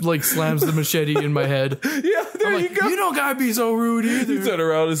 Jason like slams the machete in my head. Yeah, there you go. You don't gotta be so rude either. You turn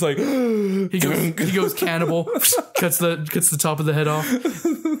around, it's like he goes cannibal, cuts the top of the head off.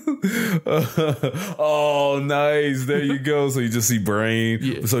 Oh, nice. There you go. So you just see brain.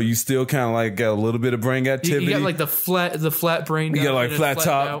 Yeah. So you still kind of like got a little bit of brain activity. You got like the flat brain. You got like flat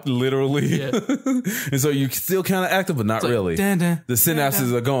top, out. Literally. Yeah. And so you still kind of active, but not really. The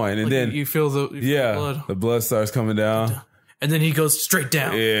synapses are going, and then you feel the blood. The blood starts coming down, and then he goes straight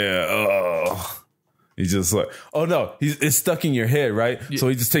down. Yeah. Oh. He's just like, oh no, it's stuck in your head, right? Yeah. So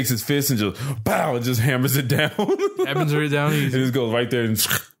he just takes his fist and just pow, and just hammers it down. Hammers it down. It just goes right there and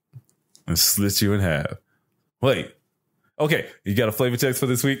slits you in half. Wait. Okay, you got a flavor text for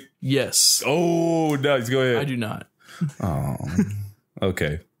this week? Yes. Oh, nice. Go ahead. I do not. Oh.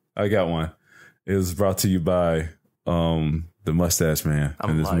 Okay, I got one. It was brought to you by the Mustache Man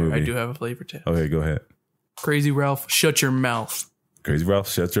in this movie. I do have a flavor text. Okay, go ahead. Crazy Ralph, shut your mouth. Crazy Ralph,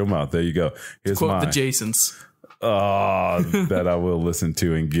 shut your mouth. There you go. Here's quote mine. The Jasons. That I will listen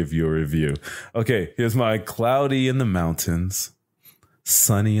to and give you a review. Okay, here's my cloudy in the mountains,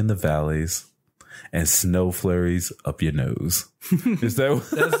 sunny in the valleys, and snow flurries up your nose. Is that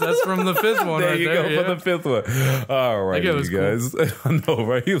that's from the fifth one? There you go, from the fifth one. All right, you guys. Cool. I know,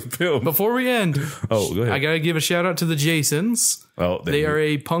 right? He was pilled. Before we end, go ahead. I gotta give a shout out to the Jasons. Oh, they are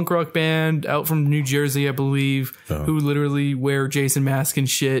a punk rock band out from New Jersey, I believe, who literally wear Jason masks and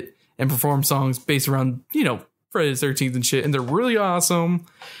shit and perform songs based around Friday the 13th and shit, and they're really awesome.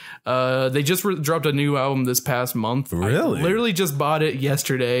 They just dropped a new album this past month. Really? I literally just bought it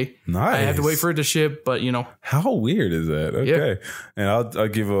yesterday. Nice. I have to wait for it to ship, but How weird is that? Okay. Yeah. And I'll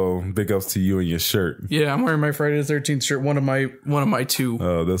give a big ups to you and your shirt. Yeah, I'm wearing my Friday the 13th shirt, one of my two.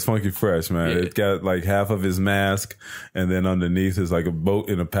 Oh, that's funky fresh, man. Yeah. It got like half of his mask, and then underneath is like a boat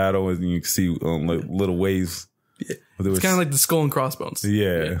and a paddle, and you can see like little waves. Yeah. It's kind of like the skull and crossbones.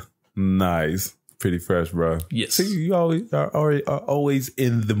 Yeah. Nice. Pretty fresh, bro. Yes. See, you always are always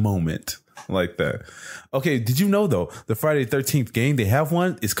in the moment like that. Okay, did you know though the Friday the 13th game, they have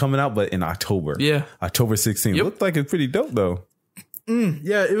one, it's coming out but in October. Yeah, October 16th. Yep. Looked like it's pretty dope though.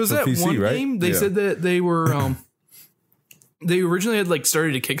 Yeah, it was that PC, one right? game. They said that they were they originally had like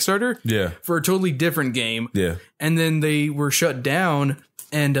started a Kickstarter for a totally different game. Yeah, and then they were shut down.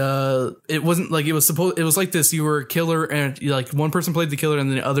 And it wasn't like it was like this. You were a killer, and like one person played the killer, and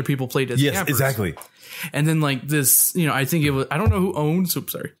then other people played as yes, campers. Exactly. And then like this, I think it was. I don't know who owns.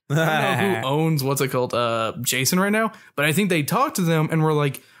 Oops, sorry. I don't know who owns what's it called, Jason right now. But I think they talked to them and were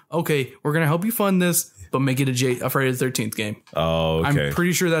like, okay, we're gonna help you fund this, but make it a Friday the 13th game. Oh, okay. I'm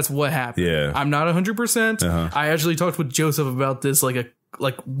pretty sure that's what happened. Yeah, I'm not 100%. I actually talked with Joseph about this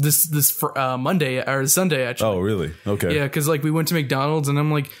this Monday or Sunday actually. Oh, really? Okay. Yeah, because like we went to McDonald's and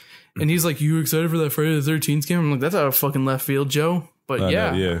I'm like, and he's like, "You excited for that Friday the 13th game?" I'm like, "That's out of fucking left field, Joe." But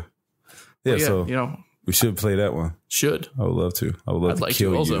yeah. So we should play that one. Should. I would love to. I would love to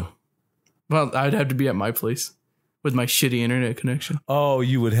kill you. Well, I'd have to be at my place with my shitty internet connection. Oh,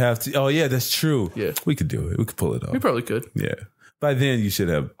 you would have to. Oh, yeah, that's true. Yeah, we could do it. We could pull it off. We probably could. Yeah. By then, you should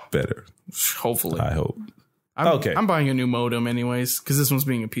have better. Hopefully. I hope. I'm buying a new modem anyways because this one's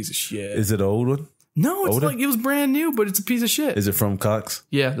being a piece of shit. Is it an old one? No, it's like it was brand new, but it's a piece of shit. Is it from Cox?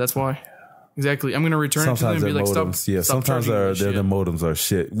 Yeah, that's why. Exactly. I'm going to return it to them and be like, modems, stop. Yeah, stop sometimes the modems are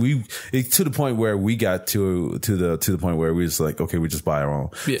shit. To the point where we got to the point where we was like, okay, we just buy our own.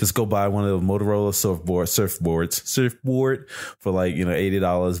 Yeah. Just go buy one of those Motorola surfboard for like,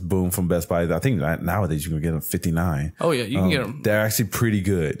 $80, boom, from Best Buy. I think nowadays you can get them $59. Oh yeah, you can get them. They're actually pretty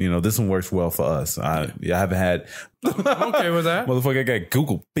good. This one works well for us. I haven't had I'm okay with that. Motherfucker, I got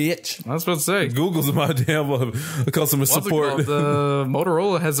Google, bitch. I was supposed to say. Google's my damn customer support. The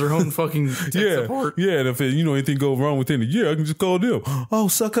Motorola has their own fucking tech support. Yeah, and if anything go wrong within a year, I can just call them. Oh,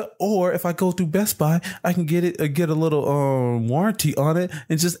 sucker. Or if I go through Best Buy, I can get a little warranty on it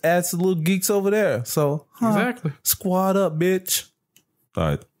and just add some little geeks over there. So exactly. Squad up, bitch. All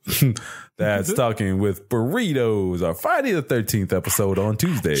right. That's Talking with Burritos, our Friday the 13th episode on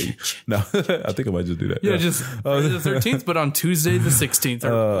Tuesday. No, I think I might just do that. Yeah, just Friday the 13th, but on Tuesday the 16th.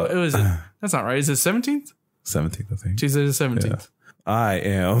 It was. That's not right. Is it 17th? 17th, I think. Tuesday the 17th. Yeah. I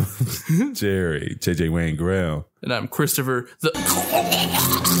am Jerry, JJ Wayne Graham. And I'm Christopher the...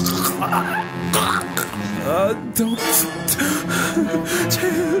 Don't...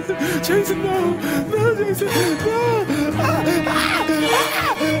 Jason, no! No, Jason, no!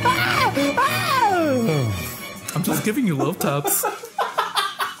 I'm just giving you love taps.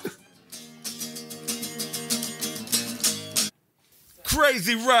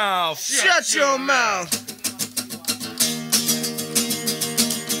 Crazy Ralph, shut your mouth.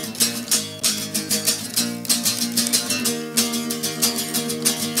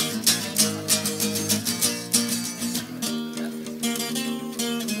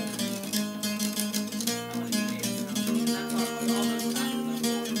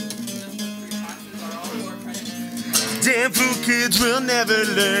 Damn fool kids will never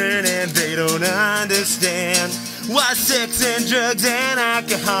learn, and they don't understand why sex and drugs and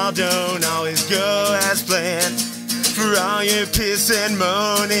alcohol don't always go as planned. For all your piss and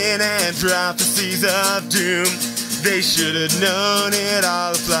moaning and prophecies of doom, they should have known it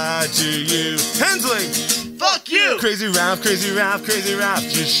all applied to you. Hensley! Fuck you! Crazy Ralph, crazy Ralph, crazy Ralph,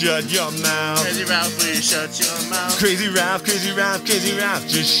 just shut your mouth. Crazy Ralph, will you shut your mouth? Crazy Ralph, crazy Ralph, crazy Ralph,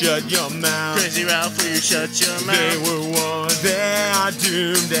 just shut your mouth. Crazy Ralph, will you shut your mouth? They were warned, they are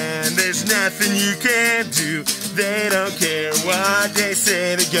doomed, and there's nothing you can do. They don't care what they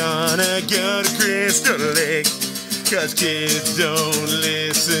say, they're gonna go to Crystal Lake, 'cause kids don't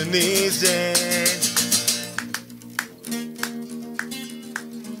listen these days.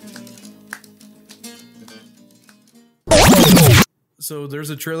 So there's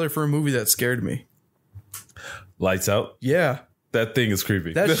a trailer for a movie that scared me. Lights Out? Yeah. That thing is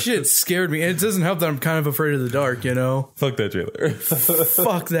creepy. That shit scared me. And it doesn't help that I'm kind of afraid of the dark, you know? Fuck that trailer.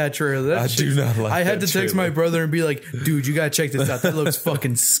 Fuck that trailer. I do not like that. I had to text my brother and be like, dude, you gotta check this out. That looks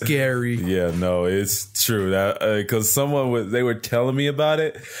fucking scary. Yeah, no, it's true. That because they were telling me about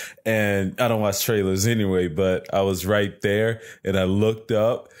it, and I don't watch trailers anyway, but I was right there and I looked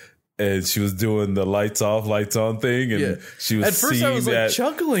up. And she was doing the lights off, lights on thing, and she was at first seeing I was that like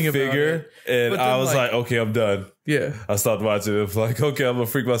chuckling about figure, it, and I was like, okay, I'm done. Yeah, I stopped watching it. I was like, okay, I'm gonna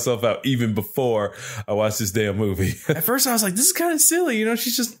freak myself out even before I watch this damn movie. At first I was like, this is kind of silly, you know?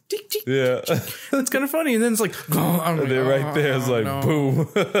 She's just yeah, it's kind of funny, and then it's like, and then right there it's like, boom.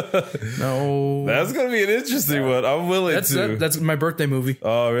 No, that's gonna be an interesting one. I'm willing to. That's my birthday movie.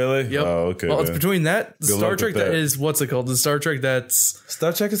 Oh, really? Yep. Oh, okay. Well, it's between that, Good Star Trek that is what's it called? The Star Trek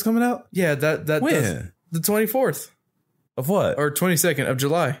Star Trek is coming out. Yeah, that when? The 24th of what or 22nd of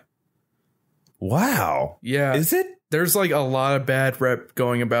July. Wow. Yeah. Is it? There's like a lot of bad rep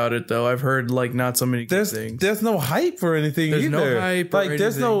going about it, though. I've heard like not so many good things. There's no hype or anything there's either. No hype. Like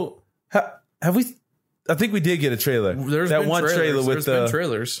there's no. Have we? I think we did get a trailer. There's that been one trailers. trailer with been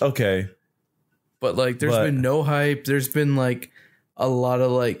trailers. Okay. But like, there's been no hype. There's been like a lot of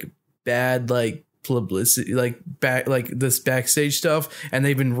like bad like publicity, like this backstage stuff, and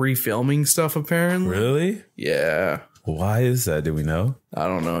they've been refilming stuff apparently. Really? Yeah. Why is that? Do we know? I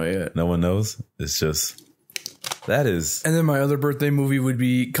don't know yet. No one knows. It's just that is. And then my other birthday movie would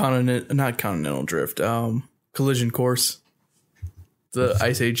be not Continental Drift, Collision Course, the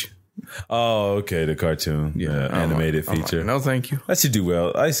Ice Age. Oh, okay, the cartoon, animated feature. No, thank you. That should do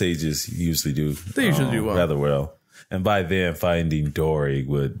well. Ice Ages usually do. They usually do well, rather well. And by then, Finding Dory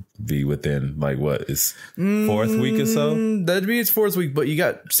would be within like what is fourth week or so. That'd be its fourth week, but you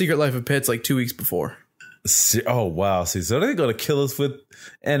got Secret Life of Pets like 2 weeks before. Oh wow! See, so they're gonna kill us with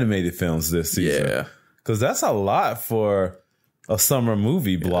animated films this season. Yeah, because that's a lot for a summer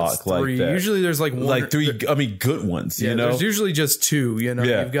movie block like that. Usually there's like one, like three. I mean, good ones. Yeah, you know, there's usually just two. You know,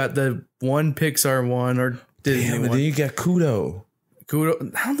 you've got the one Pixar one or Disney one. And then you got Kudo. I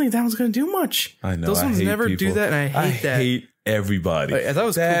don't think that one's gonna do much. I know. Those ones never do that, and I hate that. I hate everybody. I thought it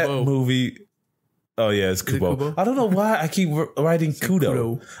was that Kubo. Movie. Oh yeah, it's Kubo. I don't know why I keep writing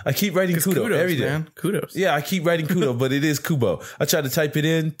Kudo. I keep writing Kudo every day. Man. Kudos. Yeah, I keep writing Kudo, but it is Kubo. I try to type it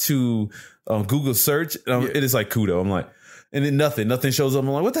into Google search. It is like Kudo. I'm like, and then nothing shows up. I'm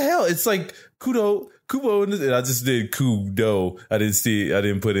like, what the hell? It's like Kudo Kubo, and I just did Kudo. I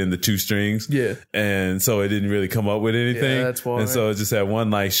didn't put in the 2 strings. Yeah. And so it didn't really come up with anything. Yeah, that's why. And so I just had one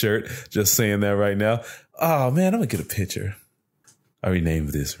nice shirt. Just saying that right now. Oh man, I'm gonna get a picture. I renamed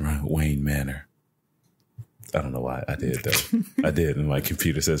this Wayne Manor. I don't know why I did though. I did, and my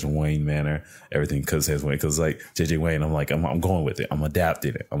computer says Wayne Manor. Everything because it says Wayne, because like JJ Wayne. I'm like I'm going with it. I'm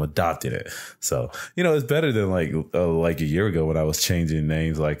adapting it. So it's better than like a year ago when I was changing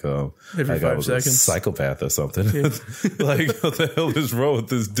names like every like 5 I was seconds, a psychopath or something. Yeah. Like what the hell is wrong with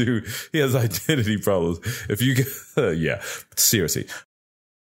this dude? He has identity problems. If you seriously,